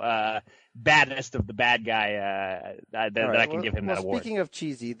Sato baddest of the bad guy that I can give him that award. Speaking of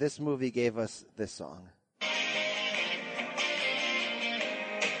cheesy, this movie gave us this song.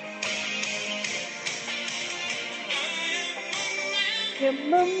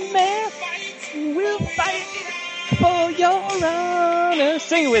 We'll fight for your honor.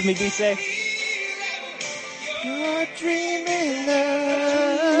 Sing it with me, D-Say. You're dreaming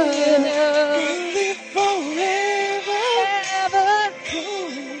love, live forever,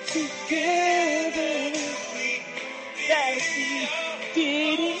 together.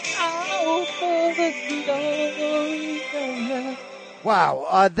 Did it all for the glory of love.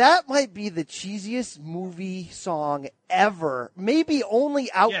 Wow, that might be the cheesiest movie song ever. Maybe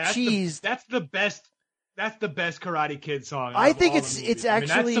only out-cheesed. That's the best Karate Kid song. I think it's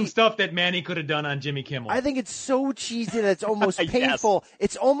actually that's some stuff that Manny could have done on Jimmy Kimmel. I think it's so cheesy that it's almost painful. Yes.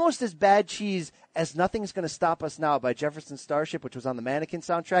 It's almost as bad cheese as Nothing's Gonna Stop Us Now by Jefferson Starship, which was on the Mannequin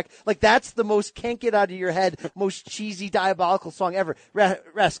soundtrack. Like, that's the most can't get out of your head, most cheesy, diabolical song ever.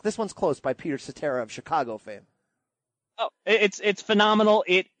 Rask, this one's close by Peter Cetera of Chicago fame. Oh, it's phenomenal.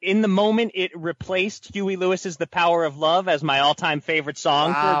 In the moment, it replaced Huey Lewis's "The Power of Love" as my all-time favorite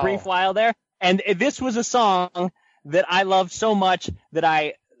song for a brief while there. And this was a song that I loved so much that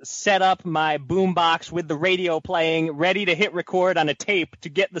I set up my boombox with the radio playing, ready to hit record on a tape to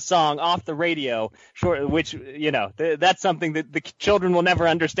get the song off the radio. Which that's something that the children will never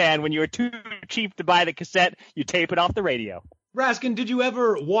understand. When you're too cheap to buy the cassette, you tape it off the radio. Raskin, did you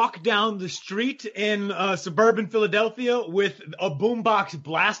ever walk down the street in suburban Philadelphia with a boombox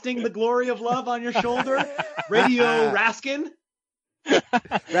blasting "The Glory of Love" on your shoulder? Radio Raskin?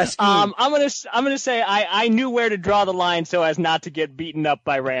 I'm gonna say I knew where to draw the line so as not to get beaten up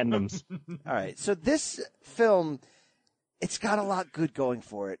by randoms. All right, so this film, it's got a lot good going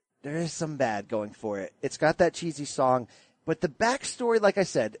for it. There is some bad going for it. It's got that cheesy song. But the backstory, like I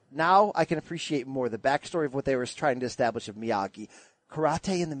said, now I can appreciate more the backstory of what they were trying to establish of Miyagi.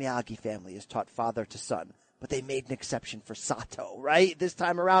 Karate in the Miyagi family is taught father to son. but they made an exception for Sato, right? This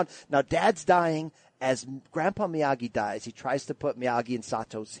time around. Now, Dad's dying. As Grandpa Miyagi dies, he tries to put Miyagi and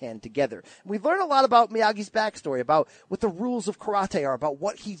Sato's hand together. We learn a lot about Miyagi's backstory, about what the rules of karate are, about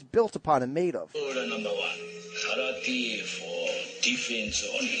what he's built upon and made of. Rule number 1, karate for defense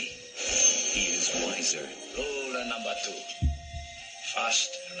only. He is wiser. Rule number 2, fast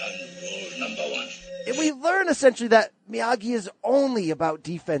and rule number 1. And we learn essentially that Miyagi is only about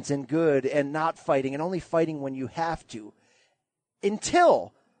defense and good and not fighting, and only fighting when you have to.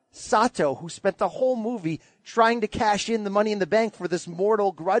 Until Sato, who spent the whole movie trying to cash in the Money in the Bank for this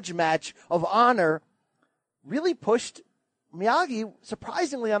mortal grudge match of honor, really pushed Miyagi,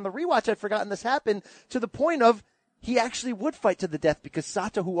 surprisingly on the rewatch, I'd forgotten this happened, to the point of he actually would fight to the death because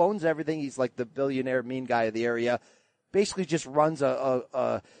Sato, who owns everything, he's like the billionaire mean guy of the area, basically just runs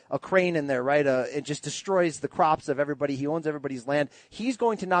a crane in there, right? It just destroys the crops of everybody. He owns everybody's land. He's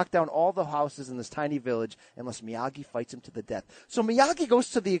going to knock down all the houses in this tiny village unless Miyagi fights him to the death. So Miyagi goes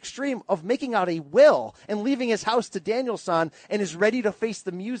to the extreme of making out a will and leaving his house to Daniel-san and is ready to face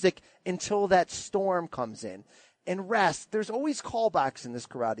the music until that storm comes in. And rest, there's always callbacks in this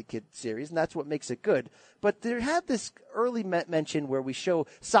Karate Kid series, and that's what makes it good. But there had this early mention where we show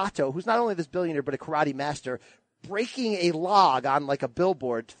Sato, who's not only this billionaire but a karate master, breaking a log on like a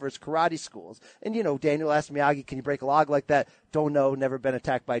billboard for his karate schools. And, you know, Daniel asked Miyagi, can you break a log like that? Don't know, never been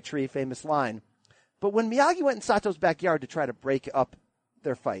attacked by a tree, famous line. But when Miyagi went in Sato's backyard to try to break up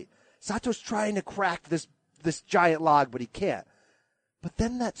their fight, Sato's trying to crack this giant log, but he can't. But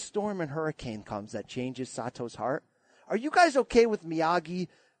then that storm and hurricane comes that changes Sato's heart. Are you guys okay with Miyagi,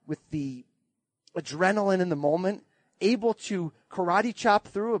 with the adrenaline in the moment, able to karate chop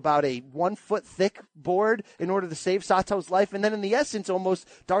through about a 1 foot thick board in order to save Sato's life, and then in the essence, almost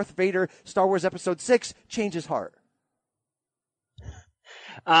Darth Vader, Star Wars Episode 6, change his heart?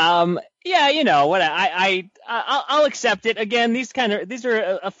 Yeah, you know what? I'll accept it. Again, these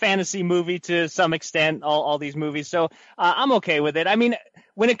are a fantasy movie to some extent. All these movies, so I'm okay with it. I mean,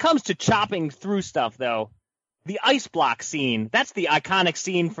 when it comes to chopping through stuff, though, the ice block scene, that's the iconic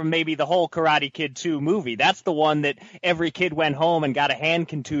scene from maybe the whole Karate Kid 2 movie. That's the one that every kid went home and got a hand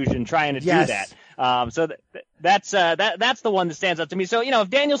contusion trying to do that. So that's the one that stands out to me. So, you know, if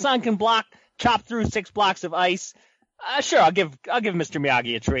Daniel-san can chop through 6 blocks of ice, sure, I'll give Mr.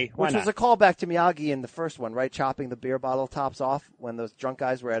 Miyagi a tree. Why Which not? was a callback to Miyagi in the first one, right? Chopping the beer bottle tops off when those drunk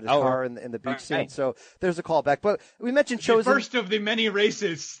guys were at his car in the beach scene. Right. So there's a callback. But we mentioned Chosen. The first of the many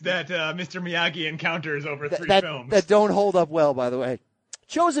races that Mr. Miyagi encounters over 3 films. That don't hold up well, by the way.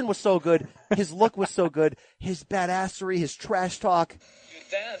 Chosen was so good. His look was so good. His badassery, his trash talk. You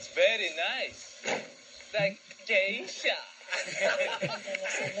dance very nice. Like geisha.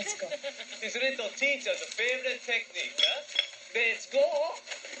 Let's go. His little teacher's favorite technique, huh? Let's go.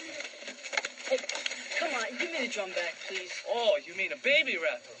 Hey, come on, give me the drum back, please. Oh, you mean a baby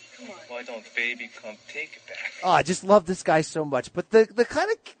rattle? Come on. Why don't baby come take it back? Oh, I just love this guy so much. But the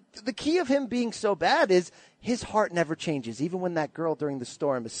key of him being so bad is his heart never changes. Even when that girl during the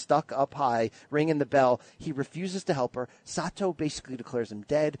storm is stuck up high, ringing the bell, he refuses to help her. Sato basically declares him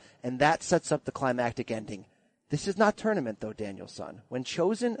dead, and that sets up the climactic ending. This is not tournament, though, Daniel-san. When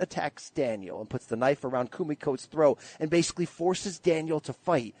Chosen attacks Daniel and puts the knife around Kumiko's throat and basically forces Daniel to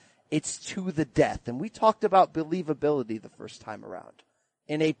fight, it's to the death. And we talked about believability the first time around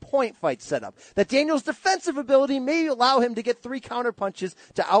in a point fight setup. That Daniel's defensive ability may allow him to get 3 counterpunches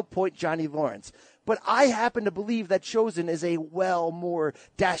to outpoint Johnny Lawrence. But I happen to believe that Chosen is a more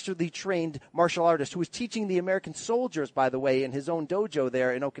dastardly trained martial artist who is teaching the American soldiers, by the way, in his own dojo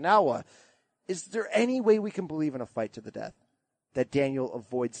there in Okinawa. Is there any way we can believe in a fight to the death? That Daniel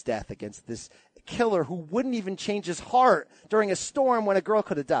avoids death against this killer who wouldn't even change his heart during a storm when a girl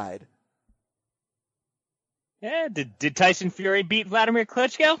could have died? Yeah, did Tyson Fury beat Vladimir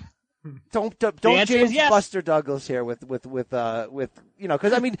Klitschko? Don't James Buster Douglas here with you know,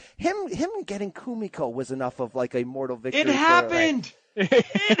 because I mean him getting Kumiko was enough of like a mortal victory. It happened.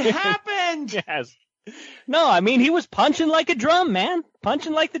 It happened. Yes. No, I mean he was punching like a drum, man.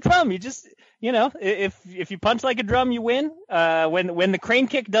 Punching like the drum. You just, you know, if you punch like a drum, you win. When the crane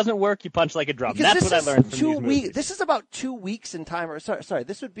kick doesn't work, you punch like a drum. Because that's what I learned from these movies. This is about 2 weeks in time. Or sorry,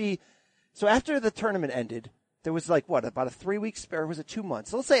 this would be so after the tournament ended. There was like, about a 3 week spare, or was it 2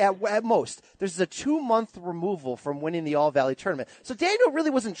 months? So let's say at most, there's a 2-month removal from winning the All Valley tournament. So Daniel really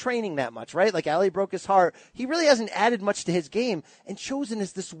wasn't training that much, right? Like Ali broke his heart. He really hasn't added much to his game, and Chosen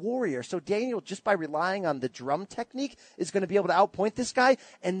is this warrior. So Daniel, just by relying on the drum technique, is going to be able to outpoint this guy.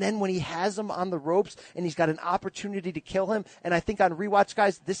 And then when he has him on the ropes and he's got an opportunity to kill him, and I think on rewatch,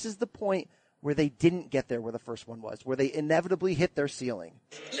 guys, this is the point where they didn't get there where the first one was, where they inevitably hit their ceiling.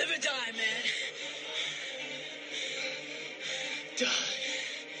 Live or die, man.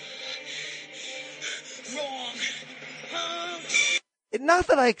 Wrong. Not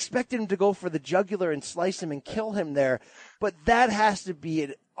that I expected him to go for the jugular and slice him and kill him there, but that has to be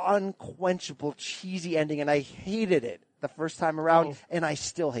an unquenchable, cheesy ending, and I hated it the first time around, and I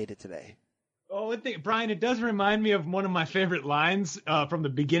still hate it today. Oh, Brian, it does remind me of one of my favorite lines from the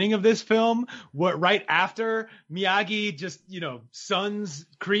beginning of this film, right after Miyagi just, suns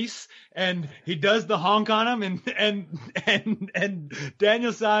Kreese, and he does the honk on him, and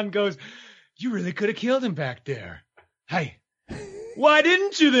Daniel-san goes, "You really could have killed him back there. Hey, why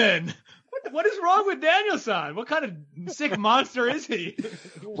didn't you then? What is wrong with Daniel-san? What kind of sick monster is he?"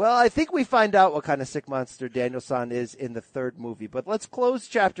 Well, I think we find out what kind of sick monster Daniel-san is in the third movie, but let's close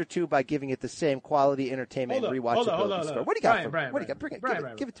Chapter 2 by giving it the same quality, entertainment, and rewatchability score. What do you got? Brian, what do you got? Bring it.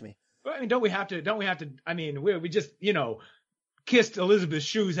 Brian, give it to me. I mean, don't we have to, I mean, we just, kissed Elizabeth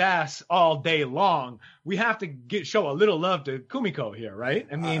Shue's ass all day long. We have to show a little love to Kumiko here, right?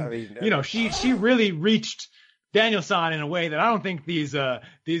 I mean, she really reached Daniel-san in a way that I don't think these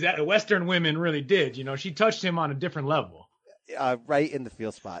Western women really did. She touched him on a different level. Right in the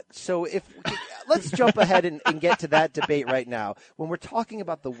feel spot. So let's jump ahead and get to that debate right now. When we're talking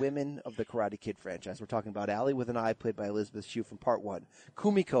about the women of the Karate Kid franchise, we're talking about Allie with an Eye, played by Elizabeth Shue from Part 1.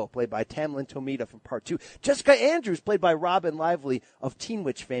 Kumiko, played by Tamlin Tomita from Part 2. Jessica Andrews, played by Robin Lively of Teen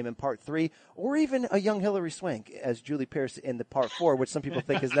Witch fame in Part 3. Or even a young Hilary Swank as Julie Pierce in the Part 4, which some people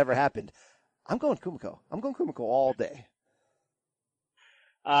think has never happened. I'm going Kumiko. I'm going Kumiko all day.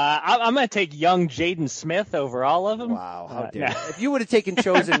 I'm going to take young Jaden Smith over all of them. Wow, how dare you. If you would have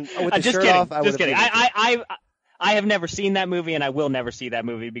chosen with the shirt kidding, off, I would have. Just kidding. I have never seen that movie, and I will never see that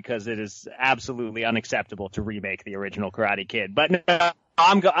movie because it is absolutely unacceptable to remake the original Karate Kid. But no,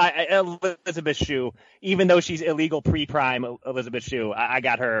 Elizabeth Shue, even though she's illegal pre-prime Elizabeth Shue, I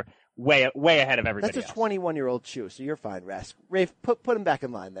got her way ahead of everybody else. That's a 21-year-old Shue, so you're fine, Rask. Rafe, put him back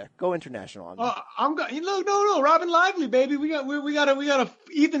in line there. Go international on that. No, Robin Lively, baby. We got a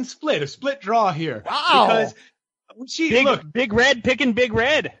even split, a split draw here. Wow. Because Big Red picking Big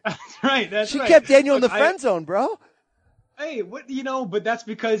Red. That's right. She kept Daniel in the friend zone, bro. Hey, but that's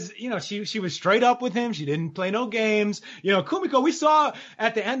because, she was straight up with him. She didn't play no games. Kumiko, we saw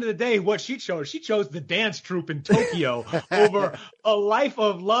at the end of the day what she chose. She chose the dance troupe in Tokyo over a life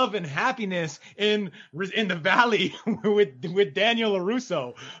of love and happiness in the valley with Daniel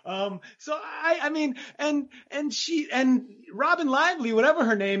LaRusso. And Robin Lively, whatever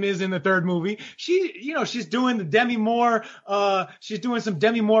her name is in the third movie, she's doing the Demi Moore, she's doing some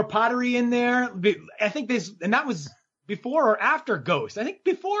Demi Moore pottery in there. I think and that was before or after Ghost. I think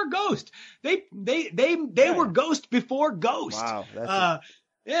before Ghost. They were Ghost before Ghost. Wow.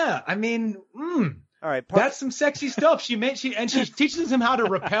 Yeah. I mean, all right, that's some sexy stuff. She teaches him how to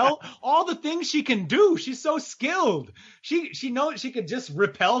rappel, all the things she can do. She's so skilled. She knows she could just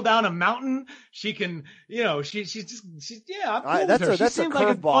rappel down a mountain. She can, I'm cool with her. She seemed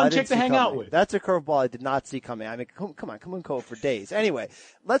like a fun chick to hang out with. That's a curveball I did not see coming. I mean, come on, go for days. Anyway,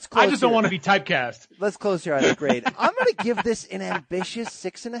 let's close. I just don't want to be typecast. Let's close here on the grade. I'm going to give this an ambitious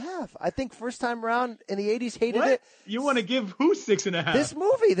 6.5. I think first time around in the 80s hated it. You want to give who 6.5? This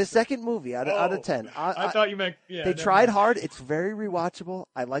movie, the second movie out of 10. I thought you meant, they tried hard. It's very rewatchable.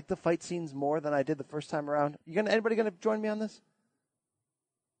 I like the fight scenes more than I did the first time around. Anybody going to join me on this?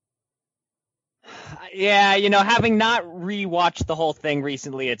 Yeah, having not rewatched the whole thing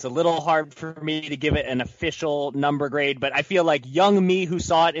recently, it's a little hard for me to give it an official number grade, but I feel like young me who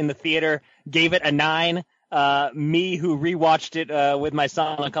saw it in the theater gave it a 9. Me who rewatched it with my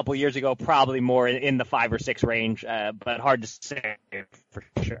son a couple years ago, probably more in the 5 or 6 range, but hard to say for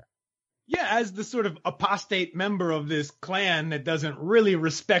sure. Yeah, as the sort of apostate member of this clan that doesn't really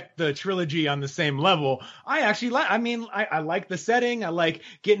respect the trilogy on the same level, I actually I like the setting. I like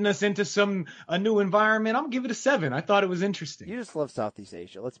getting us into a new environment. I'm gonna give it a 7. I thought it was interesting. You just love Southeast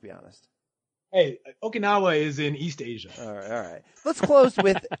Asia. Let's be honest. Hey, Okinawa is in East Asia. All right. Let's close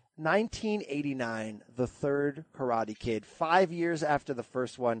with 1989, the third Karate Kid. 5 years after the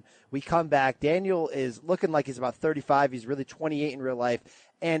first one, we come back. Daniel is looking like he's about 35. He's really 28 in real life.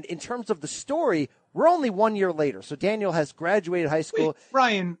 And in terms of the story, we're only 1 year later. So Daniel has graduated high school. Wait,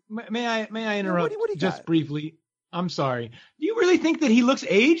 Brian, may I interrupt what do you just got? briefly? I'm sorry. Do you really think that he looks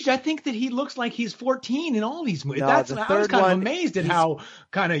aged? I think that he looks like he's 14 in all these movies. No, I was kind of amazed at how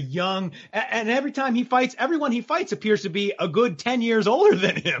kind of young. And every time he fights, everyone he fights appears to be a good 10 years older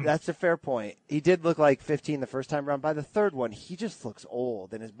than him. That's a fair point. He did look like 15 the first time around. By the third one, he just looks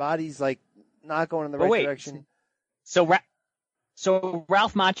old, and his body's like not going in the right direction. So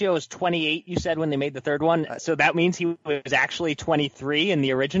Ralph Macchio is 28, you said, when they made the third one. So that means he was actually 23 in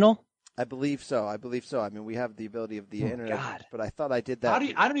the original? I believe so. I mean, we have the ability of the internet, God. but I thought I did that.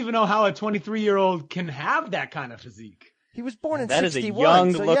 I don't even know how a 23-year-old can have that kind of physique. He was born in That is 61. a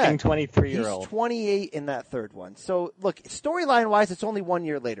young-looking so 23-year-old. He's 28 in that third one. So, look, storyline-wise, it's only 1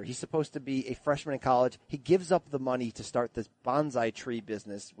 year later. He's supposed to be a freshman in college. He gives up the money to start this bonsai tree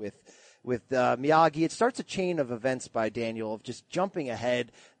business with Miyagi. It starts a chain of events by Daniel of just jumping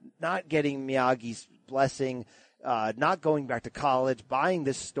ahead, not getting Miyagi's blessing, not going back to college, buying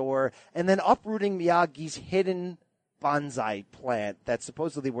this store, and then uprooting Miyagi's hidden bonsai plant that's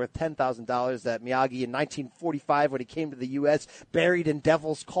supposedly worth $10,000 that Miyagi in 1945 when he came to the U.S. buried in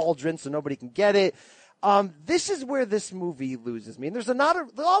Devil's Cauldron so nobody can get it. This is where this movie loses me. And there's a lot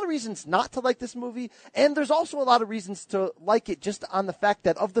of reasons not to like this movie, and there's also a lot of reasons to like it just on the fact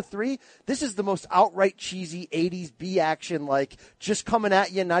that of the three, this is the most outright cheesy 80s B-action, like just coming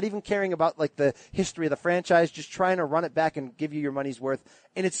at you, not even caring about like the history of the franchise, just trying to run it back and give you your money's worth.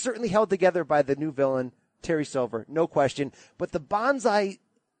 And it's certainly held together by the new villain, Terry Silver, no question. But the bonsai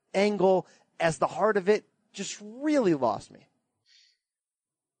angle as the heart of it just really lost me.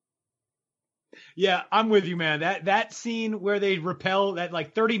 Yeah, I'm with you, man. That scene where they rappel, that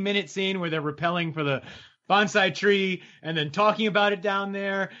like 30-minute scene where they're rappelling for the bonsai tree and then talking about it down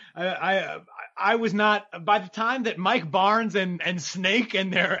there. I was not, by the time that Mike Barnes and Snake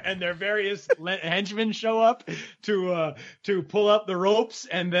and their various henchmen show up to pull up the ropes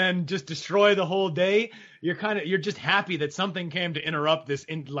and then just destroy the whole day, you're just happy that something came to interrupt this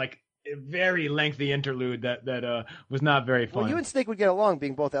in like a very lengthy interlude that was not very fun. Well, you and Snake would get along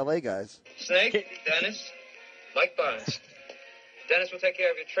being both LA guys. Snake, Dennis, Mike Barnes. Dennis will take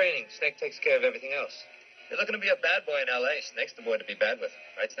care of your training. Snake takes care of everything else. You're looking to be a bad boy in L.A. Snake's the boy to be bad with.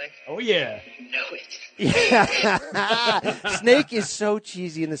 Right, Snake? Oh, yeah. You know it. Yeah. Snake is so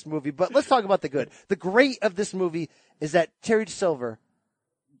cheesy in this movie. But let's talk about the good. The great of this movie is that Terry Silver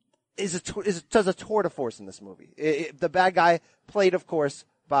does a tour de force in this movie. The bad guy, played, of course,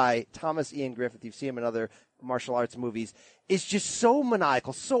 by Thomas Ian Griffith. You've seen him in other martial arts movies. Is just so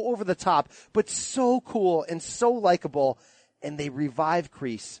maniacal, so over the top, but so cool and so likable. And they revive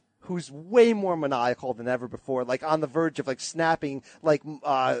Kreese, who's way more maniacal than ever before, like on the verge of like snapping, like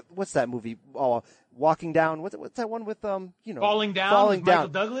what's that movie? Oh, Walking Down. What's that one with Falling Down? Michael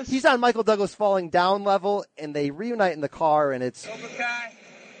Douglas? He's on Michael Douglas Falling Down level, and they reunite in the car, and it's Cobra Kai.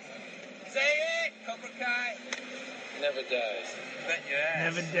 Say it, Cobra Kai. Never dies. Bet your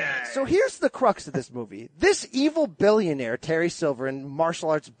ass. Never died. So here's the crux of this movie. This evil billionaire, Terry Silver, and martial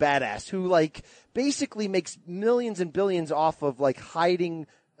arts badass, who like basically makes millions and billions off of like hiding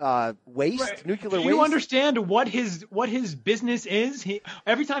waste, right. nuclear waste. Do you understand what his business is?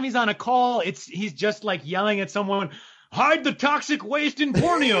 Every time he's on a call, he's just like yelling at someone, hide the toxic waste in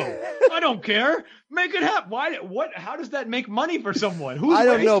Borneo. I don't care. Make it happen. How does that make money for someone? Whose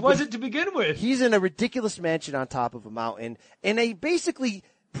waste was it to begin with? He's in a ridiculous mansion on top of a mountain, and they basically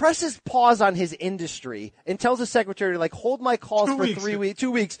presses pause on his industry and tells his secretary to like hold my calls for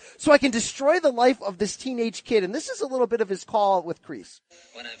 2 weeks so I can destroy the life of this teenage kid. And this is a little bit of his call with Kreese.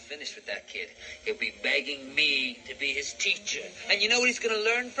 When I'm finished with that kid, he'll be begging me to be his teacher. And you know what he's going to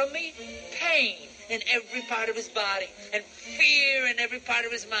learn from me? Pain in every part of his body and fear in every part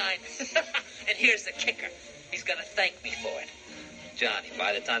of his mind. And here's the kicker. He's going to thank me for it. Johnny,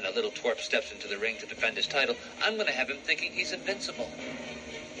 by the time that little twerp steps into the ring to defend his title, I'm going to have him thinking he's invincible.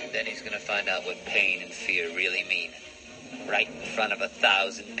 And then he's going to find out what pain and fear really mean. Right in front of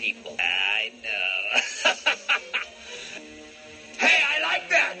 1,000 people. I know. Hey, I like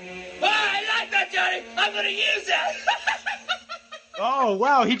that. Oh, I like that, Johnny. I'm going to use that. Oh,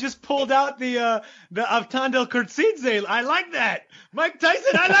 wow. He just pulled out the Avtan del Kurtzidze. I like that. Mike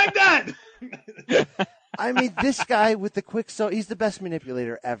Tyson, I like that. I mean, this guy with the quick, so he's the best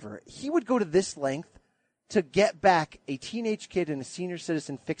manipulator ever. He would go to this length to get back a teenage kid and a senior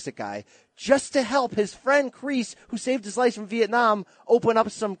citizen fix-it guy just to help his friend Kreese, who saved his life from Vietnam, open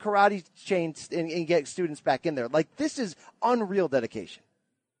up some karate chains and get students back in there. Like, this is unreal dedication.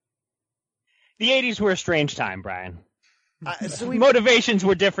 The 80s were a strange time, Brian. Motivations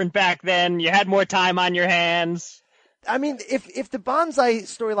were different back then. You had more time on your hands. I mean, if the bonsai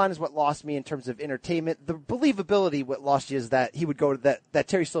storyline is what lost me in terms of entertainment, the believability what lost you is that he would go to that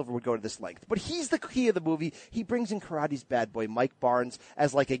Terry Silver would go to this length. But he's the key of the movie. He brings in karate's bad boy, Mike Barnes,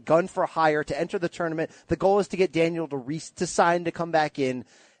 as like a gun for hire to enter the tournament. The goal is to get Daniel to sign to come back in.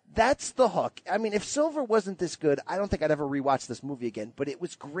 That's the hook. I mean, if Silver wasn't this good, I don't think I'd ever rewatch this movie again. But it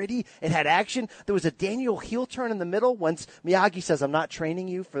was gritty. It had action. There was a Daniel heel turn in the middle once Miyagi says, I'm not training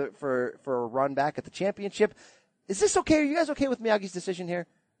you for a run back at the championship. Is this okay? Are you guys okay with Miyagi's decision here?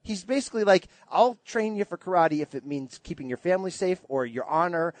 He's basically like, I'll train you for karate if it means keeping your family safe or your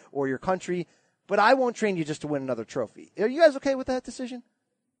honor or your country, but I won't train you just to win another trophy. Are you guys okay with that decision?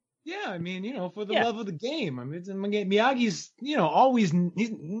 Yeah, I mean, for the love of the game. I mean, Miyagi's,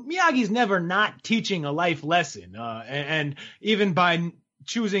 Miyagi's never not teaching a life lesson. And even by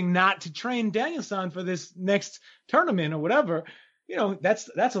choosing not to train Daniel-san for this next tournament or whatever, that's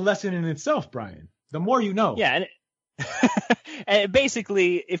a lesson in itself, Brian. The more you know. Yeah. And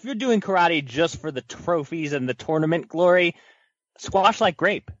basically, if you're doing karate just for the trophies and the tournament glory, squash like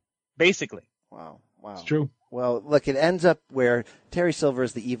grape, basically. Wow. It's true. Well, look, it ends up where Terry Silver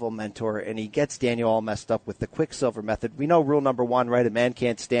is the evil mentor, and he gets Daniel all messed up with the Quicksilver method. We know rule number 1, right? A man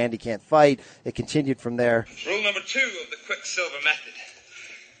can't stand, he can't fight. It continued from there. Rule number 2 of the Quicksilver method.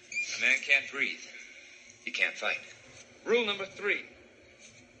 A man can't breathe. He can't fight. Rule number 3.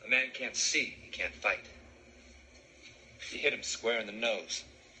 A man can't see. He can't fight. If you hit him square in the nose,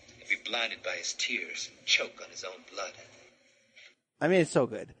 he'll be blinded by his tears and choke on his own blood. I mean, it's so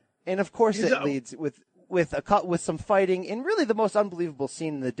good. And, of course, it leads with some fighting and really the most unbelievable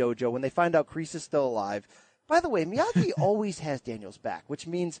scene in the dojo when they find out Kreese is still alive. By the way, Miyagi always has Daniel's back, which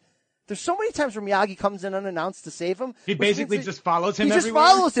means there's so many times where Miyagi comes in unannounced to save him. He basically just follows him everywhere. He just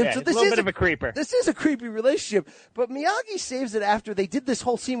follows him. Yeah, So it's this a little is bit of a creeper. This is a creepy relationship. But Miyagi saves it after they did this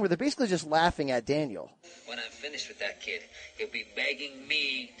whole scene where they're basically just laughing at Daniel. When I'm finished with that kid, he'll be begging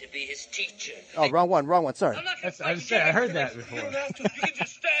me to be his teacher. Oh, wrong one. Sorry. I heard that before. You don't have to. You can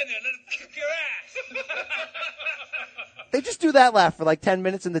just stand there and let him kick your ass. They just do that laugh for like 10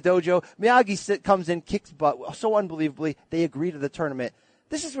 minutes in the dojo. Miyagi comes in, kicks butt so unbelievably. They agree to the tournament.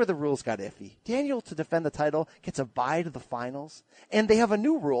 This is where the rules got iffy. Daniel, to defend the title, gets a bye to the finals. And they have a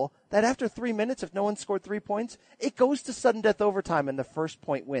new rule that after 3 minutes, if no one scored 3 points, it goes to sudden death overtime and the first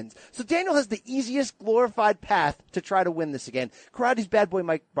point wins. So Daniel has the easiest glorified path to try to win this again. Karate's bad boy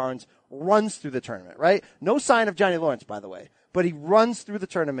Mike Barnes runs through the tournament, right? No sign of Johnny Lawrence, by the way. But he runs through the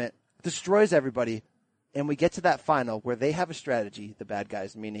tournament, destroys everybody, and we get to that final where they have a strategy, the bad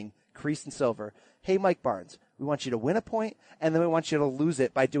guys, meaning Kreese and Silver. Hey, Mike Barnes, we want you to win a point, and then we want you to lose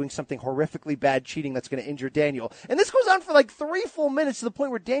it by doing something horrifically bad cheating that's going to injure Daniel. And this goes on for like 3 full minutes to the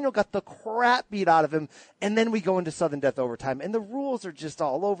point where Daniel got the crap beat out of him, and then we go into sudden death overtime. And the rules are just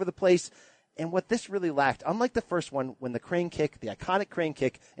all over the place. And what this really lacked, unlike the first one, when the crane kick, the iconic crane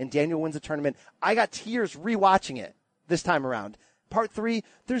kick, and Daniel wins a tournament, I got tears rewatching it this time around. Part 3,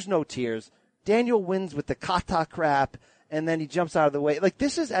 there's no tears. Daniel wins with the kata crap, and then he jumps out of the way. Like,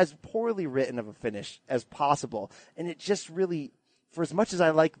 this is as poorly written of a finish as possible. And it just really, for as much as I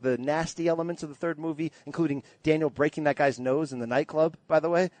like the nasty elements of the third movie, including Daniel breaking that guy's nose in the nightclub, by the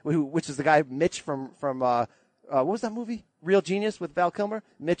way, which is the guy Mitch from what was that movie? Real Genius with Val Kilmer?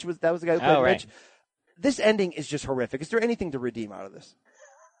 That was the guy who played Mitch. This ending is just horrific. Is there anything to redeem out of this?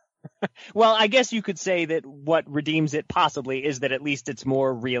 Well, I guess you could say that what redeems it possibly is that at least it's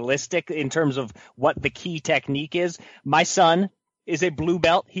more realistic in terms of what the key technique is. My son is a blue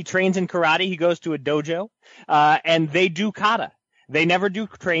belt. He trains in karate. He goes to a dojo, and they do kata. They never do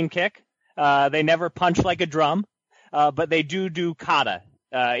crane kick. They never punch like a drum, but they do kata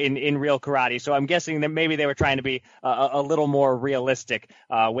in real karate. So I'm guessing that maybe they were trying to be a little more realistic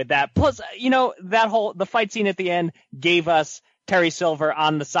with that. Plus, the fight scene at the end gave us Terry Silver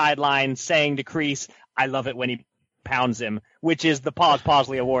on the sideline saying to Kreese, "I love it when he pounds him," which is the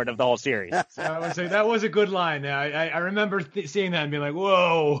Paisley Award of the whole series. So that was a good line. I remember seeing that and being like,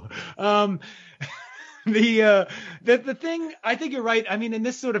 whoa. The thing, I think you're right. I mean, and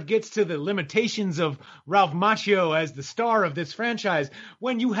this sort of gets to the limitations of Ralph Macchio as the star of this franchise.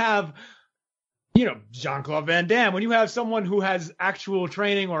 When you have, Jean-Claude Van Damme, when you have someone who has actual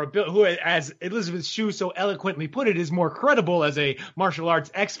training or who, as Elizabeth Shue so eloquently put it, is more credible as a martial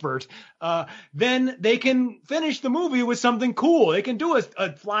arts expert, then they can finish the movie with something cool. They can do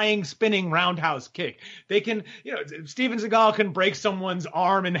a flying, spinning roundhouse kick. They can, Steven Seagal can break someone's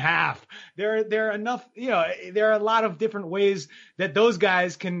arm in half. There are enough, there are a lot of different ways that those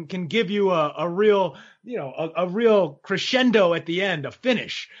guys can give you a real, a real crescendo at the end, a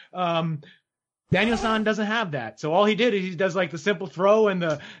finish. Daniel-san doesn't have that. So all he did is he does like the simple throw and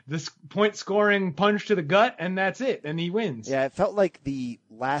the point scoring punch to the gut, and that's it. And he wins. Yeah, it felt like the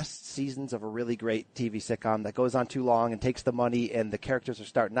last seasons of a really great TV sitcom that goes on too long and takes the money, and the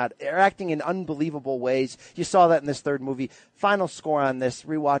characters are acting in unbelievable ways. You saw that in this third movie. Final score on this,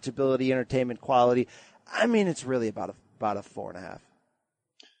 rewatchability, entertainment quality. I mean, it's really about a 4.5.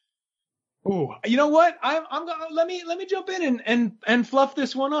 Ooh, you know what? I'm gonna let me jump in and fluff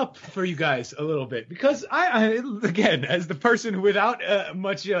this one up for you guys a little bit, because I again, as the person without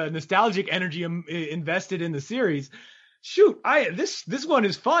much nostalgic energy invested in the series, Shoot, this one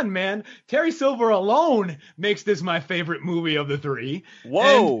is fun, man. Terry Silver alone makes this my favorite movie of the three.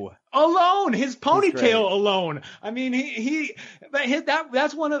 Whoa. And alone, his ponytail alone. I mean,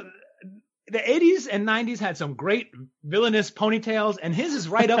 that's one of the 80s and 90s had some great villainous ponytails, and his is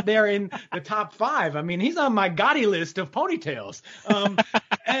right up there in the top 5. I mean, he's on my Gotti list of ponytails.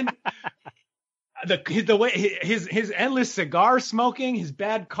 And the way his endless cigar smoking, his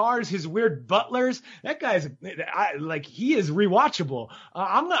bad cars, his weird butlers, that guy's he is rewatchable.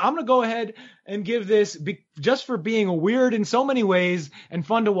 I'm gonna go ahead and give this, just for being weird in so many ways and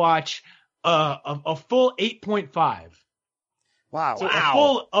fun to watch, a full 8.5. Wow. So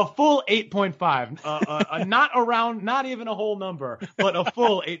a full 8.5. Not even a whole number, but a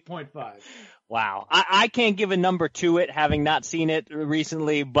full 8.5. Wow. I can't give a number to it, having not seen it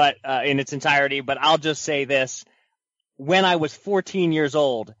recently, but in its entirety, but I'll just say this. When I was 14 years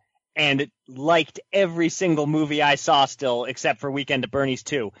old and liked every single movie I saw still, except for Weekend at Bernie's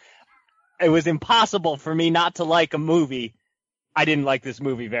 2, it was impossible for me not to like a movie. I didn't like this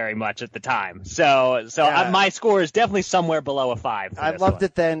movie very much at the time. So my score is definitely somewhere below a 5. I loved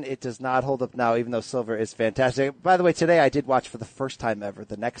it then. It does not hold up now, even though Silver is fantastic. By the way, today I did watch for the first time ever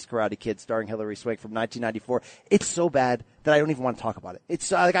the next Karate Kid starring Hilary Swank from 1994. It's so bad that I don't even want to talk about it.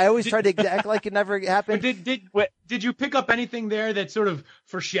 It's I always try to act like it never happened. Did you pick up anything there that sort of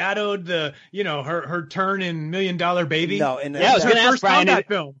foreshadowed her turn in $1 Million Baby? No, I was going to ask Brian,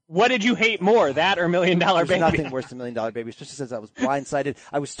 film. What did you hate more, that or $1 Million Baby? There's nothing worse than $1 Million Baby, especially since I was blindsided.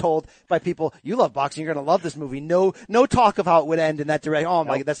 I was told by people, "You love boxing, you're going to love this movie." No talk of how it would end in that direction. Oh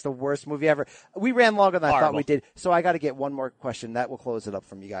my God, that's the worst movie ever. We ran longer than I thought we did, so I got to get one more question. That will close it up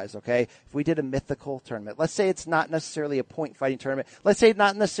from you guys. Okay, if we did a mythical tournament, let's say it's not necessarily a point fighting tournament. Let's say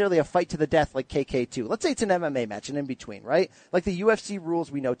not necessarily a fight to the death like KK2. Let's say it's an MMA match, an in between, right? Like the UFC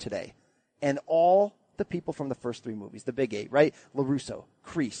rules we know today. And all the people from the first 3 movies, the big 8, right? LaRusso,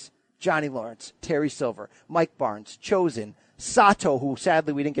 Kreese, Johnny Lawrence, Terry Silver, Mike Barnes, Chosen, Sato, who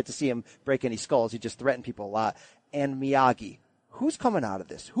sadly we didn't get to see him break any skulls. He just threatened people a lot. And Miyagi. Who's coming out of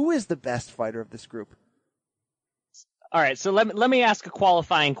this? Who is the best fighter of this group? All right, so let me ask a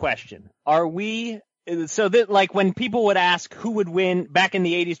qualifying question. Are we... So that, like, when people would ask who would win back in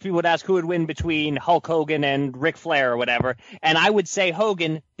the 80s, people would ask who would win between Hulk Hogan and Ric Flair or whatever, and I would say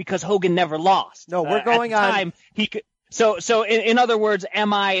Hogan because Hogan never lost. No, we're going at the on. Time, he could. So in other words,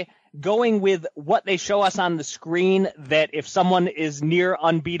 am I going with what they show us on the screen, that if someone is near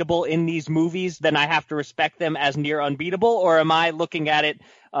unbeatable in these movies, then I have to respect them as near unbeatable, or am I looking at it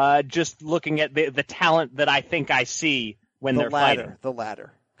just looking at the talent that I think I see when they're fighting? The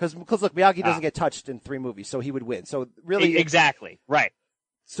latter. Because look, Miyagi doesn't get touched in 3 movies, so he would win. So really, exactly right.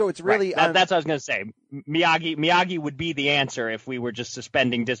 So it's really right. That's what I was going to say. Miyagi would be the answer if we were just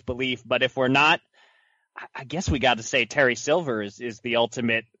suspending disbelief. But if we're not, I guess we got to say Terry Silver is the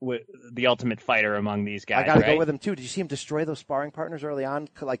ultimate fighter among these guys. I got to go with him too. Did you see him destroy those sparring partners early on,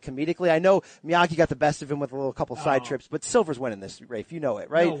 like comedically? I know Miyagi got the best of him with a couple side trips, but Silver's winning this, Rafe. You know it,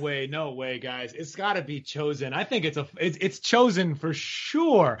 right? No way, guys. It's got to be Chosen. I think it's Chosen for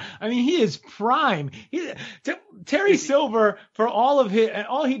sure. I mean, he is prime. Terry Silver, for all of his, and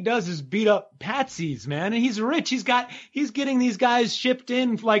all he does is beat up patsies, man. And he's rich. He's getting these guys shipped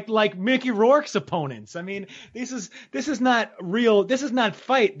in like Mickey Rourke's opponents. I mean, this is not real. This is not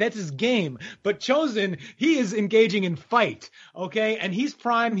fight. That's his game. But Chosen, he is engaging in fight. Okay. And he's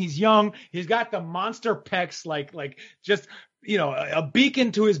prime. He's young. He's got the monster pecs, like just, a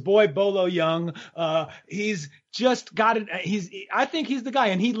beacon to his boy Bolo Young. He's just got it. I think he's the guy,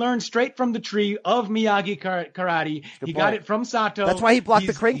 and he learned straight from the tree of Miyagi karate. He got it from Sato. That's why he blocked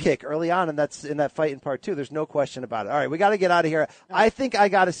the crane kick early on, and that's in that fight in part 2. There's no question about it. All right, we got to get out of here. I think I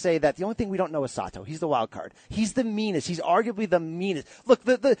got to say that the only thing we don't know is Sato. He's the wild card. He's the meanest. He's arguably the meanest. Look,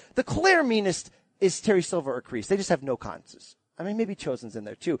 the clear meanest is Terry Silver or Kreese. They just have no cons. I mean, maybe Chosen's in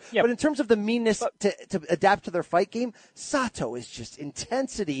there too. Yep. But in terms of the meanness to adapt to their fight game, Sato is just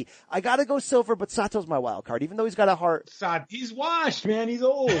intensity. I got to go Silver, but Sato's my wild card, even though he's got a heart. He's washed, man. He's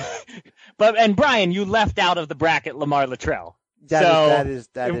old. And Brian, you left out of the bracket Lamar Luttrell. That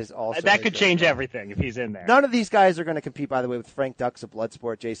is also that could change everything if he's in there. None of these guys are going to compete, by the way, with Frank Dux of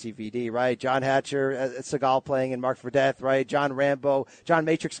Bloodsport, JCVD, right? John Hatcher, Seagal playing in Marked for Death, right? John Rambo, John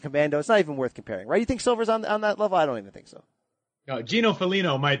Matrix Commando. It's not even worth comparing, right? You think Silver's on that level? I don't even think so. No, Gino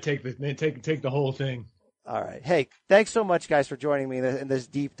Felino might take the whole thing. All right. Hey, thanks so much, guys, for joining me in this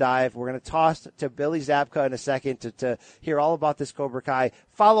deep dive. We're going to toss to Billy Zabka in a second to hear all about this Cobra Kai.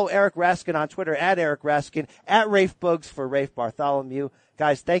 Follow Eric Raskin on Twitter, at Eric Raskin, at Rafe Bugs for Rafe Bartholomew.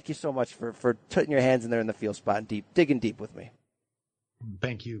 Guys, thank you so much for putting your hands in there in the field spot and digging deep with me.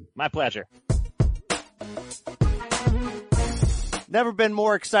 Thank you. My pleasure. Never been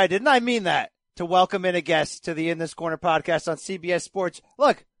more excited, and I mean that, to welcome in a guest to the In This Corner podcast on CBS Sports.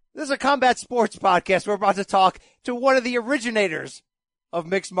 Look, this is a combat sports podcast. We're about to talk to one of the originators of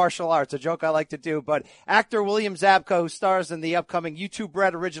mixed martial arts, a joke I like to do, but actor William Zabka, who stars in the upcoming YouTube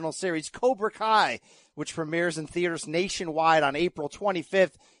Red original series Cobra Kai, which premieres in theaters nationwide on April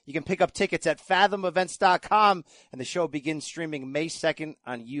 25th. You can pick up tickets at fathomevents.com, and the show begins streaming May 2nd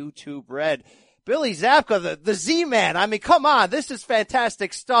on YouTube Red. Billy Zabka, the Z-Man. I mean, come on. This is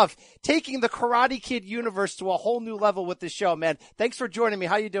fantastic stuff. Taking the Karate Kid universe to a whole new level with this show, man. Thanks for joining me.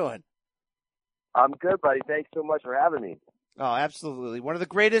 How you doing? I'm good, buddy. Thanks so much for having me. Oh, absolutely. One of the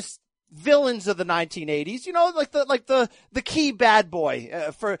greatest villains of the 1980s, you know, like the key bad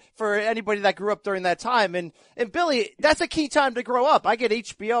boy for anybody that grew up during that time. And Billy, that's a key time to grow up. I get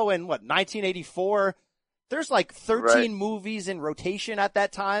HBO in 1984. There's like 13 movies in rotation at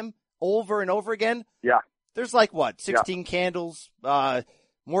that time. Over and over again. Yeah. There's 16 Candles,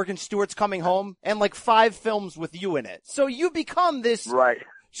 Morgan Stewart's Coming Home, and 5 films with you in it. So you become this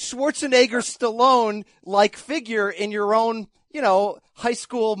Schwarzenegger Stallone figure in your own, high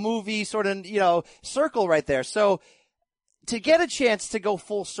school movie sort of, circle right there. So to get a chance to go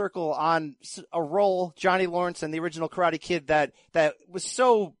full circle on a role, Johnny Lawrence and the original Karate Kid that was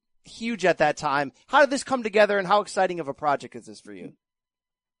so huge at that time, how did this come together and how exciting of a project is this for you?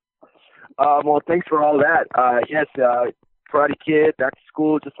 Well, thanks for all that. Yes, Karate Kid, Back to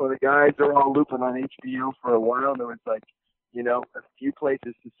School, just one of the guys. They're all looping on HBO for a while. There was a few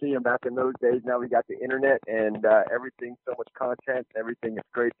places to see them back in those days. Now we got the internet and everything, so much content, everything. It's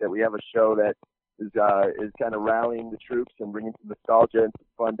great that we have a show that is kind of rallying the troops and bringing some nostalgia and some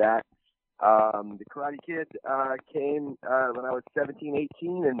fun back. The Karate Kid came when I was 17,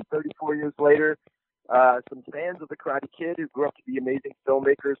 18, and 34 years later. Some fans of the Karate Kid who grew up to be amazing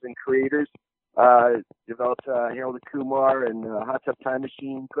filmmakers and creators, developed Harold and Kumar and Hot Tub Time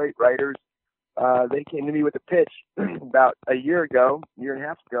Machine, great writers. They came to me with a pitch about a year and a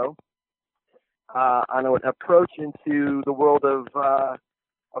half ago, on an approach into the world of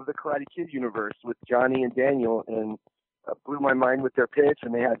the Karate Kid universe with Johnny and Daniel, and blew my mind with their pitch.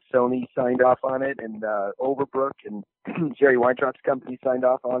 And they had Sony signed off on it, and Overbrook and Jerry Weintraub's company signed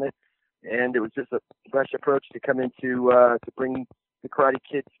off on it. And it was just a fresh approach to come into to bring the Karate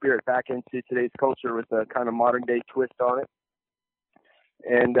Kid spirit back into today's culture with a kind of modern day twist on it.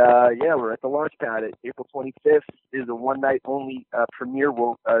 And we're at the launch pad. April 25th is a one night only premiere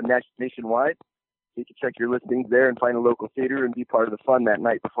nationwide. So you can check your listings there and find a local theater and be part of the fun that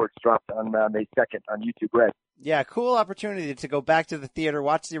night before it's dropped on May 2nd on YouTube Red. Yeah, cool opportunity to go back to the theater,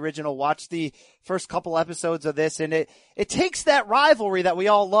 watch the original, watch the first couple episodes of this, and it takes that rivalry that we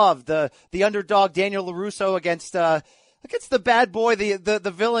all love, the underdog Daniel LaRusso against the bad boy,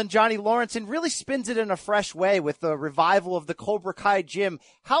 the villain Johnny Lawrence, and really spins it in a fresh way with the revival of the Cobra Kai gym.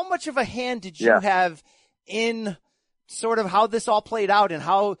 How much of a hand did you have in sort of how this all played out and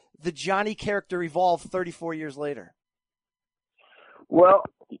how the Johnny character evolved 34 years later? Well,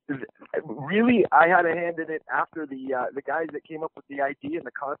 really, I had a hand in it after the guys that came up with the idea and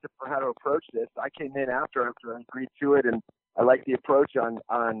the concept for how to approach this. I came in after I agreed to it, and I like the approach on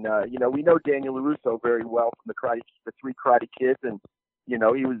we know Daniel LaRusso very well from the 3 Karate Kids, and he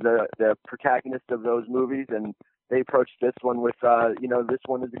was the protagonist of those movies, and they approached this one with this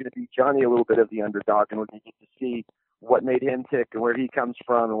one is going to be Johnny a little bit of the underdog, and we're going to get to see what made him tick and where he comes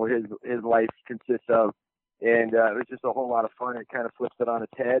from and what his life consists of. And it was just a whole lot of fun. It kind of flips it on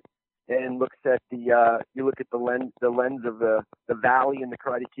its head and looks at you look at the lens of the Valley in the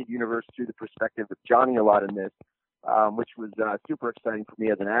Karate Kid universe through the perspective of Johnny a lot in this, which was super exciting for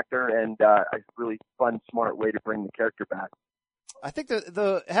me as an actor, and a really fun, smart way to bring the character back. I think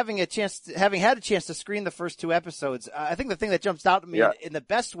having had a chance to screen the first 2 episodes, I think the thing that jumps out to me in the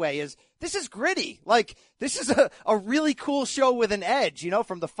best way is this is gritty. This is a really cool show with an edge,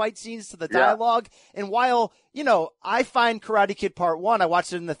 from the fight scenes to the dialogue. And while, I find Karate Kid Part 1, I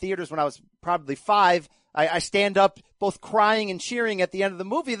watched it in the theaters when I was probably 5. I stand up both crying and cheering at the end of the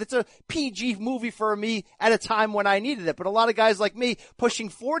movie. That's a PG movie for me at a time when I needed it. But a lot of guys like me pushing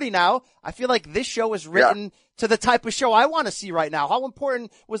 40 now, I feel like this show is written to the type of show I want to see right now. How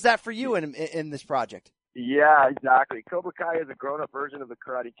important was that for you in this project? Yeah, exactly. Cobra Kai is a grown-up version of the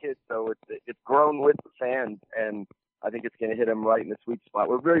Karate Kid, so it's grown with the fans, and I think it's going to hit them right in the sweet spot.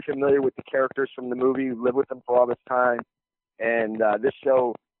 We're very familiar with the characters from the movie. We lived with them for all this time, and this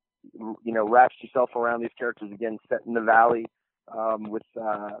show wraps yourself around these characters again, set in the Valley, with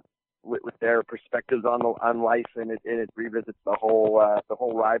their perspectives on life, and it revisits the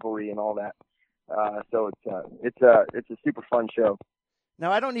whole rivalry and all that. So it's a super fun show.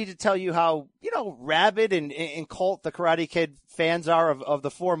 Now, I don't need to tell you how, rabid and cult the Karate Kid fans are of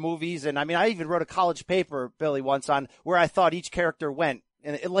the 4 movies. And I mean, I even wrote a college paper, Billy, once on where I thought each character went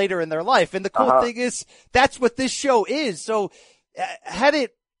later in their life. And the cool thing is that's what this show is. So had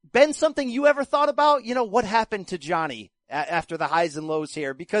it been something you ever thought about, what happened to Johnny after the highs and lows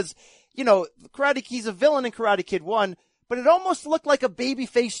here? Because, Karate Kid's a villain in Karate Kid 1, but it almost looked like a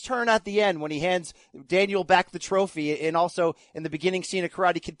babyface turn at the end when he hands Daniel back the trophy, and also in the beginning scene of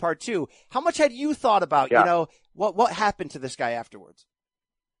Karate Kid Part 2. How much had you thought about, what happened to this guy afterwards?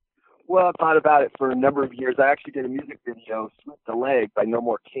 Well, I thought about it for a number of years. I actually did a music video, Sweep the Leg, by No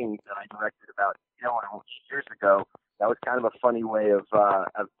More Kings, that I directed about years ago. That was kind of a funny way of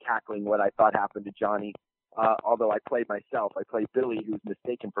tackling what I thought happened to Johnny. Although I played myself, I played Billy, who's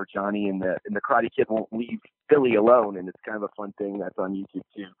mistaken for Johnny, and the Karate Kid won't leave Billy alone, and it's kind of a fun thing that's on YouTube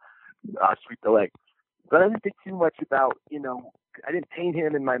too. Sweep the Leg. But I didn't think too much about, I didn't paint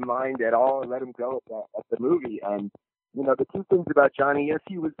him in my mind at all and let him go at the movie. And the two things about Johnny, yes,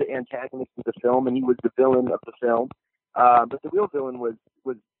 he was the antagonist of the film, and he was the villain of the film. But the real villain was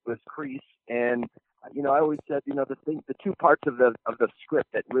Kreese, and I always said, the two parts of the script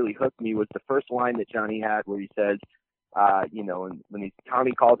that really hooked me was the first line that Johnny had where he says, and when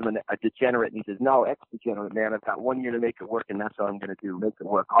Tommy calls him a degenerate, and he says, "No, ex-degenerate, man, I've got 1 year to make it work, and that's what I'm going to do, make it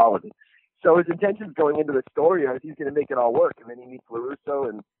work, all of it." So his intentions going into the story are he's going to make it all work, and then he meets LaRusso,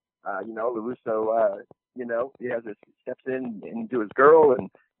 and LaRusso, he steps in into his girl, and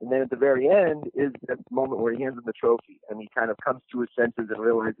then at the very end is that moment where he hands him the trophy, and he kind of comes to his senses and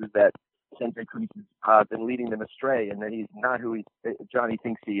realizes that Sensei Kreese has been leading them astray, and that he's not who Johnny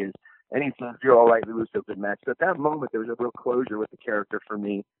thinks he is. And he says, "You're all right, LaRusso, good match." So at that moment, there was a real closure with the character for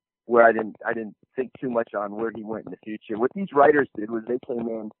me, where I didn't think too much on where he went in the future. What these writers did was they came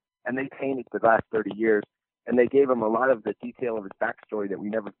in and they painted the last 30 years, and they gave him a lot of the detail of his backstory that we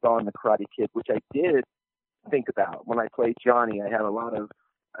never saw in the Karate Kid, which I did think about when I played Johnny. I had a lot of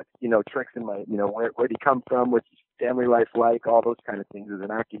tricks in my, where'd he come from, what's his family life like, all those kind of things. As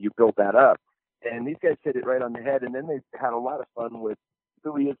an actor, you build that up. And these guys hit it right on the head, and then they had a lot of fun with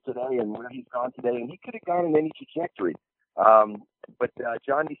who he is today and where he's gone today, and he could have gone in any trajectory. But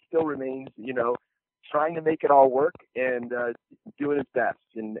Johnny still remains, trying to make it all work and doing his best.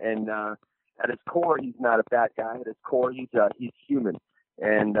 And at his core, he's not a bad guy. At his core, he's human.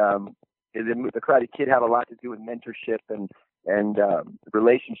 And the Karate Kid had a lot to do with mentorship and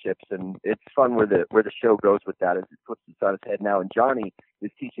relationships, and it's fun where the show goes with that as it puts it on his head now. And Johnny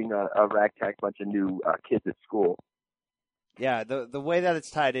is teaching a ragtag bunch of new kids at school. Yeah, the way that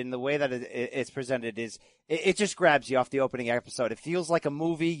it's tied in, the way that it's presented is, it just grabs you off the opening episode. It feels like a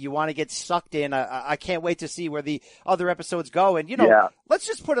movie. You want to get sucked in. I can't wait to see where the other episodes go. And, Let's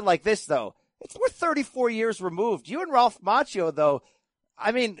just put it like this, though. We're 34 years removed. You and Ralph Macchio, though,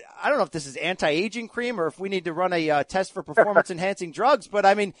 I mean, I don't know if this is anti-aging cream or if we need to run a test for performance-enhancing drugs, but,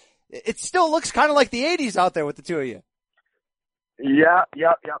 I mean, it still looks kind of like the 80s out there with the two of you. Yeah.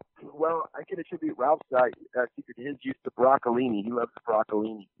 Well, I can attribute Ralph's secret to his use of broccolini. He loves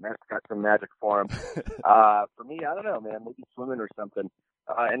broccolini. That's got some magic for him. For me, I don't know, man. Maybe swimming or something.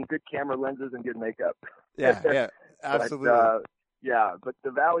 And good camera lenses and good makeup. Yeah, absolutely. But the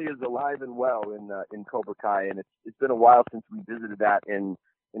Valley is alive and well in Cobra Kai, and it's been a while since we visited that in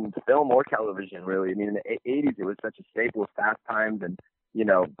film or television, really. I mean, in the 80s, it was such a staple of Fast Times and,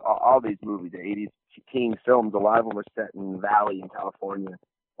 all these movies, the 80s teen films, a lot of them were set in the Valley in California.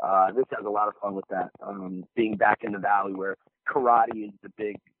 This has a lot of fun with that, being back in the Valley where karate is the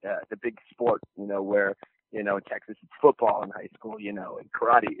big sport, where, in Texas it's football in high school, and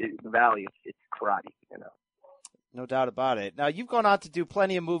karate, the Valley, it's karate, No doubt about it. Now, you've gone on to do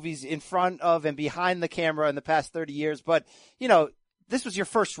plenty of movies in front of and behind the camera in the past 30 years, but, this was your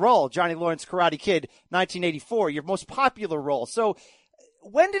first role, Johnny Lawrence Karate Kid, 1984, your most popular role. So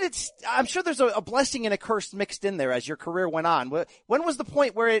when did I'm sure there's a blessing and a curse mixed in there as your career went on. When was the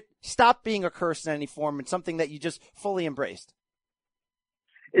point where it stopped being a curse in any form and something that you just fully embraced?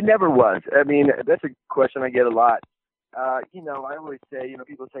 It never was. I mean, that's a question I get a lot. I always say,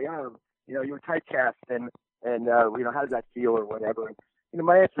 people say, "Oh, you were typecast and how does that feel?" or whatever.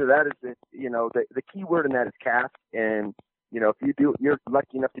 My answer to that is that, the key word in that is cast. And, if you're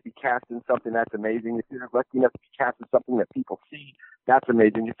lucky enough to be cast in something, that's amazing. If you're lucky enough to be cast in something that people see, that's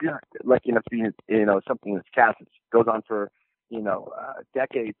amazing. If you're lucky enough to be in, something that's cast that goes on for,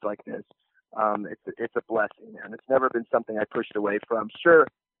 decades like this, it's a blessing. And it's never been something I pushed away from. Sure,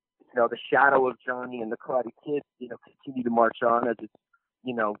 the shadow of Johnny and the Karate Kid, continue to march on as it's,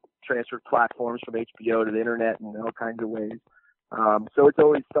 transferred platforms from HBO to the internet in all kinds of ways. So it's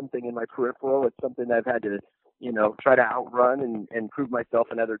always something in my peripheral. It's something that I've had to, try to outrun and prove myself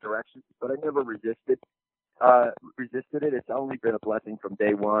in other directions. But I never resisted it. It's only been a blessing from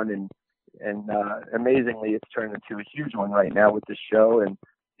day one, and amazingly, it's turned into a huge one right now with this show, and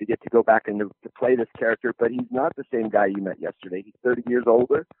to get to go back and to play this character. But he's not the same guy you met yesterday. He's 30 years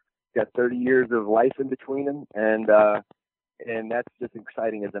older. He's got 30 years of life in between him, and that's just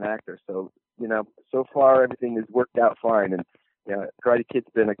exciting as an actor. So, so far everything has worked out fine, and Karate Kid's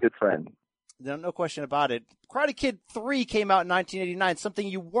been a good friend. No question about it. Karate Kid 3 came out in 1989, something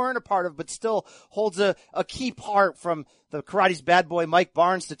you weren't a part of, but still holds a key part from the Karate's bad boy Mike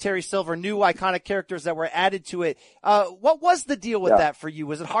Barnes to Terry Silver, new iconic characters that were added to it. What was the deal with that for you?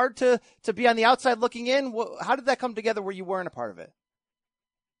 Was it hard to be on the outside looking in? How did that come together where you weren't a part of it?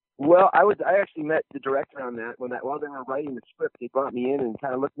 Well, I actually met the director on that while they were writing the script. They brought me in and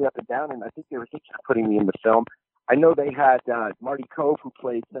kind of looked me up and down, and I think they were thinking of putting me in the film. I know they had Marty Cove, who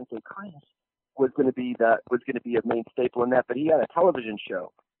played Sensei Kreese, was going to be a main staple in that, but he had a television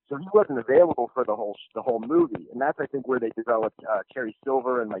show, so he wasn't available for the whole movie. And that's, I think, where they developed Terry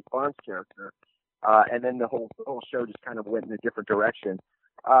Silver and Mike Barnes' character, and then the whole show just kind of went in a different direction.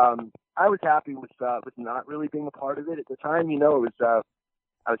 I was happy with not really being a part of it at the time.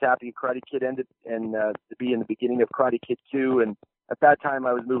 I was happy Karate Kid ended, and to be in the beginning of Karate Kid 2. And at that time,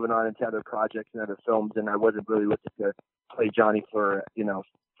 I was moving on into other projects and other films, and I wasn't really looking to play Johnny for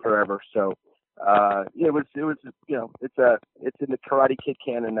forever. So. It was it's in the Karate Kid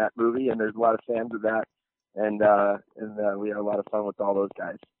canon, that movie, and there's a lot of fans of that, and we had a lot of fun with all those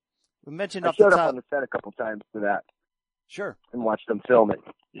guys. We mentioned I showed up on the set a couple times for that. Sure. And watched them film it.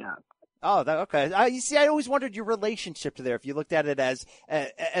 Yeah. Oh, okay. You see, I always wondered your relationship to there, if you looked at it as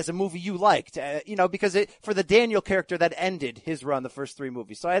a movie you liked, because for the Daniel character that ended his run, the first 3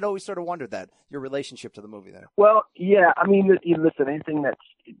 movies. So I had always sort of wondered that, your relationship to the movie there. Well, yeah, I mean, listen, anything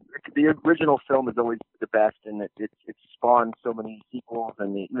the original film is always the best, and it spawned so many sequels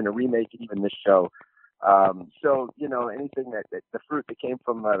and even a remake, and even this show. So, anything that the fruit that came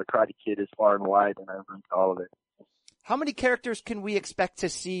from the Karate Kid is far and wide, and I loved all of it. How many characters can we expect to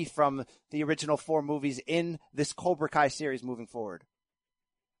see from the original 4 movies in this Cobra Kai series moving forward?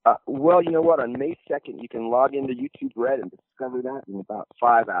 Well, you know what? On May 2nd, you can log into YouTube Red and discover that in about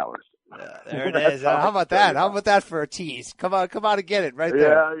 5 hours. There it is. How about that? How about that for a tease? Come on and get it right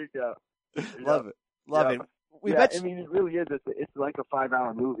there. Yeah, there you go. Love it. Love it. I mean, it really is. It's like a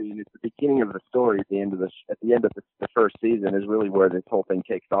 5-hour movie, and it's the beginning of the story. At the end of the first season is really where this whole thing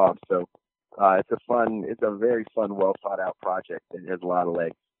takes off. So. It's a very fun, well thought out project. It has a lot of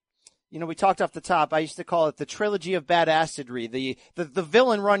legs. We talked off the top. I used to call it the trilogy of badassery. The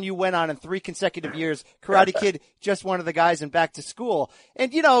villain run you went on in 3 consecutive years. Karate Kid, just one of the guys in Back to School.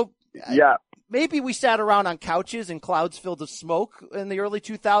 And yeah. Maybe we sat around on couches in clouds filled with smoke in the early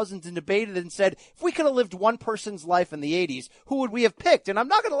 2000s and debated and said, if we could have lived one person's life in the 80s, who would we have picked? And I'm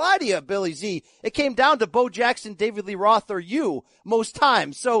not going to lie to you, Billy Z. It came down to Bo Jackson, David Lee Roth, or you most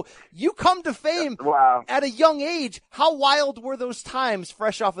times. So you come to fame at a young age. How wild were those times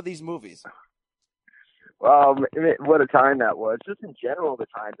fresh off of these movies? Well, what a time that was. Just in general, the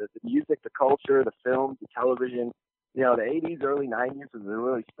time, the music, the culture, the films, the television. The 80s, early 90s was a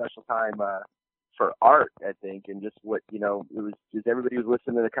really special time for art, I think, and just what, it was just everybody was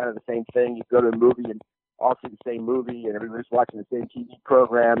listening to kind of the same thing. You go to a movie and all see the same movie, and everybody was watching the same TV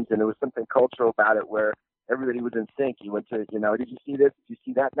programs, and there was something cultural about it where everybody was in sync. You went to, did you see this? Did you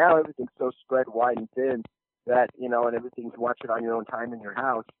see that? Now everything's so spread wide and thin that, and everything's watch it on your own time in your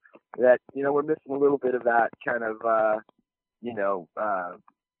house that, we're missing a little bit of that kind of,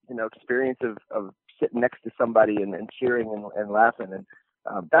 experience of sitting next to somebody and cheering and laughing. And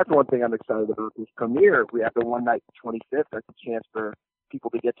that's one thing I'm excited about this premiere. We have the one night, 25th. That's a chance for people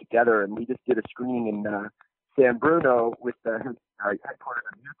to get together. And we just did a screening in San Bruno with I put it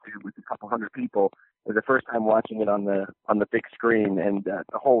on YouTube with a couple hundred people. It was the first time watching it on the big screen, and the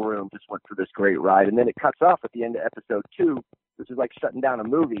whole room just went through this great ride. And then it cuts off at the end of episode 2, which is like shutting down a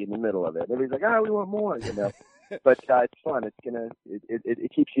movie in the middle of it. Everybody's like, we want more, But it's fun.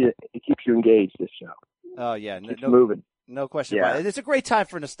 It keeps you engaged. This show. Oh yeah, keeps moving. No question about it. It's a great time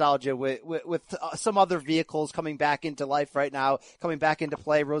for nostalgia with some other vehicles coming back into life right now, coming back into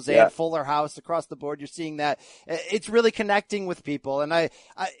play. Roseanne, Fuller House, across the board. You're seeing that. It's really connecting with people. And I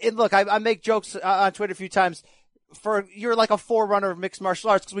make jokes on Twitter a few times. You're like a forerunner of mixed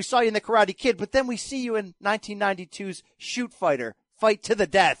martial arts because we saw you in the Karate Kid, but then we see you in 1992's Shoot Fighter. Fight to the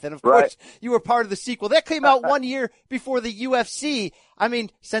death. And of course, you were part of the sequel. That came out 1 year before the UFC. I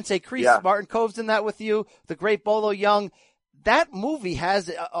mean, Sensei Kreese, Martin Kove's in that with you, the great Bolo Young. That movie has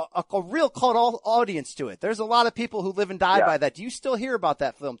a real cult audience to it. There's a lot of people who live and die by that. Do you still hear about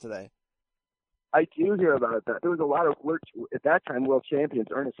that film today? I do hear about that. There was a lot of at that time world champions.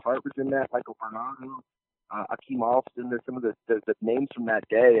 Ernest Hart was in that, Michael Bernardo, Akeem Alston. There's some of the names from that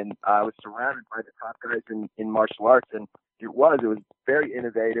day, and I was surrounded by the top guys in martial arts, and it was very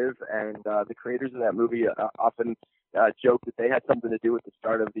innovative. And the creators of that movie often joke that they had something to do with the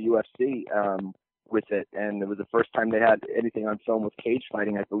start of the UFC with it, and it was the first time they had anything on film with cage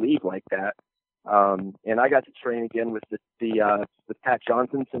fighting, I believe, like that. And I got to train again with with Pat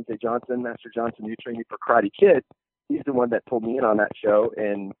Johnson, Sensei Johnson, Master Johnson, who trained me for Karate Kid. He's the one that pulled me in on that show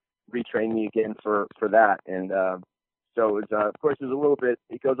and retrained me again for that. And so it was, of course, it was a little bit.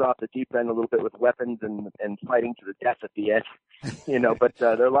 It goes off the deep end a little bit with weapons and fighting to the death at the end, you know. But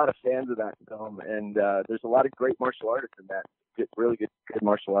there are a lot of fans of that film, and there's a lot of great martial artists in that. Really good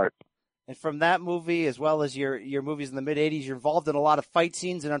martial arts. And from that movie, as well as your movies in the mid-'80s, you're involved in a lot of fight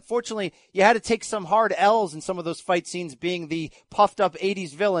scenes. And unfortunately, you had to take some hard L's in some of those fight scenes, being the puffed-up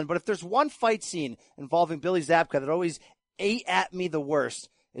 80s villain. But if there's one fight scene involving Billy Zabka that always ate at me the worst,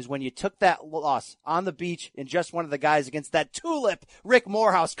 is when you took that loss on the beach in Just One of the Guys against that tulip Rick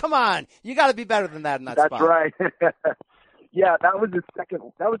Morehouse. Come on, you got to be better than that in that spot. That's right. Yeah, that was the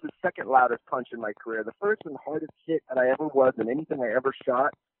second loudest punch in my career. The first and hardest hit that I ever was in anything I ever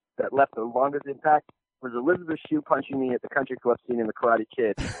shot that left the longest impact was Elizabeth Shue punching me at the country club scene in The Karate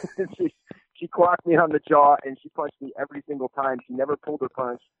Kid. She clocked me on the jaw, and she punched me every single time. She never pulled her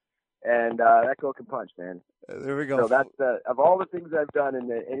punch, and that girl can punch, man. There we go. So that's of all the things I've done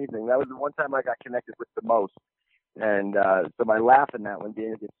in anything, that was the one time I got connected with the most. And so my laugh in that one,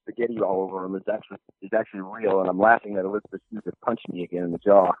 being get spaghetti all over him, is actually real, and I'm laughing that Elizabeth Shue just punched me again in the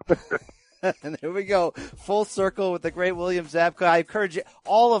jaw. And there we go. Full circle with the great William Zabka. I encourage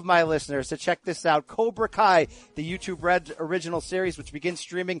all of my listeners to check this out. Cobra Kai, the YouTube Red original series, which begins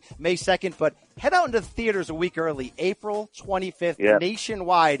streaming May 2nd. But head out into the theaters a week early, April 25th,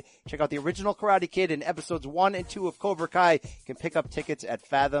 nationwide. Check out the original Karate Kid and episodes 1 and 2 of Cobra Kai. You can pick up tickets at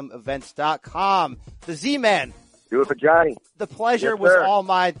fathomevents.com. The Z-Man. Do it for Johnny. The pleasure was all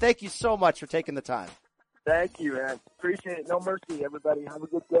mine. Thank you so much for taking the time. Thank you, man. Appreciate it. No mercy, everybody. Have a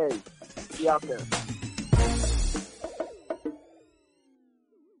good day. Be out there.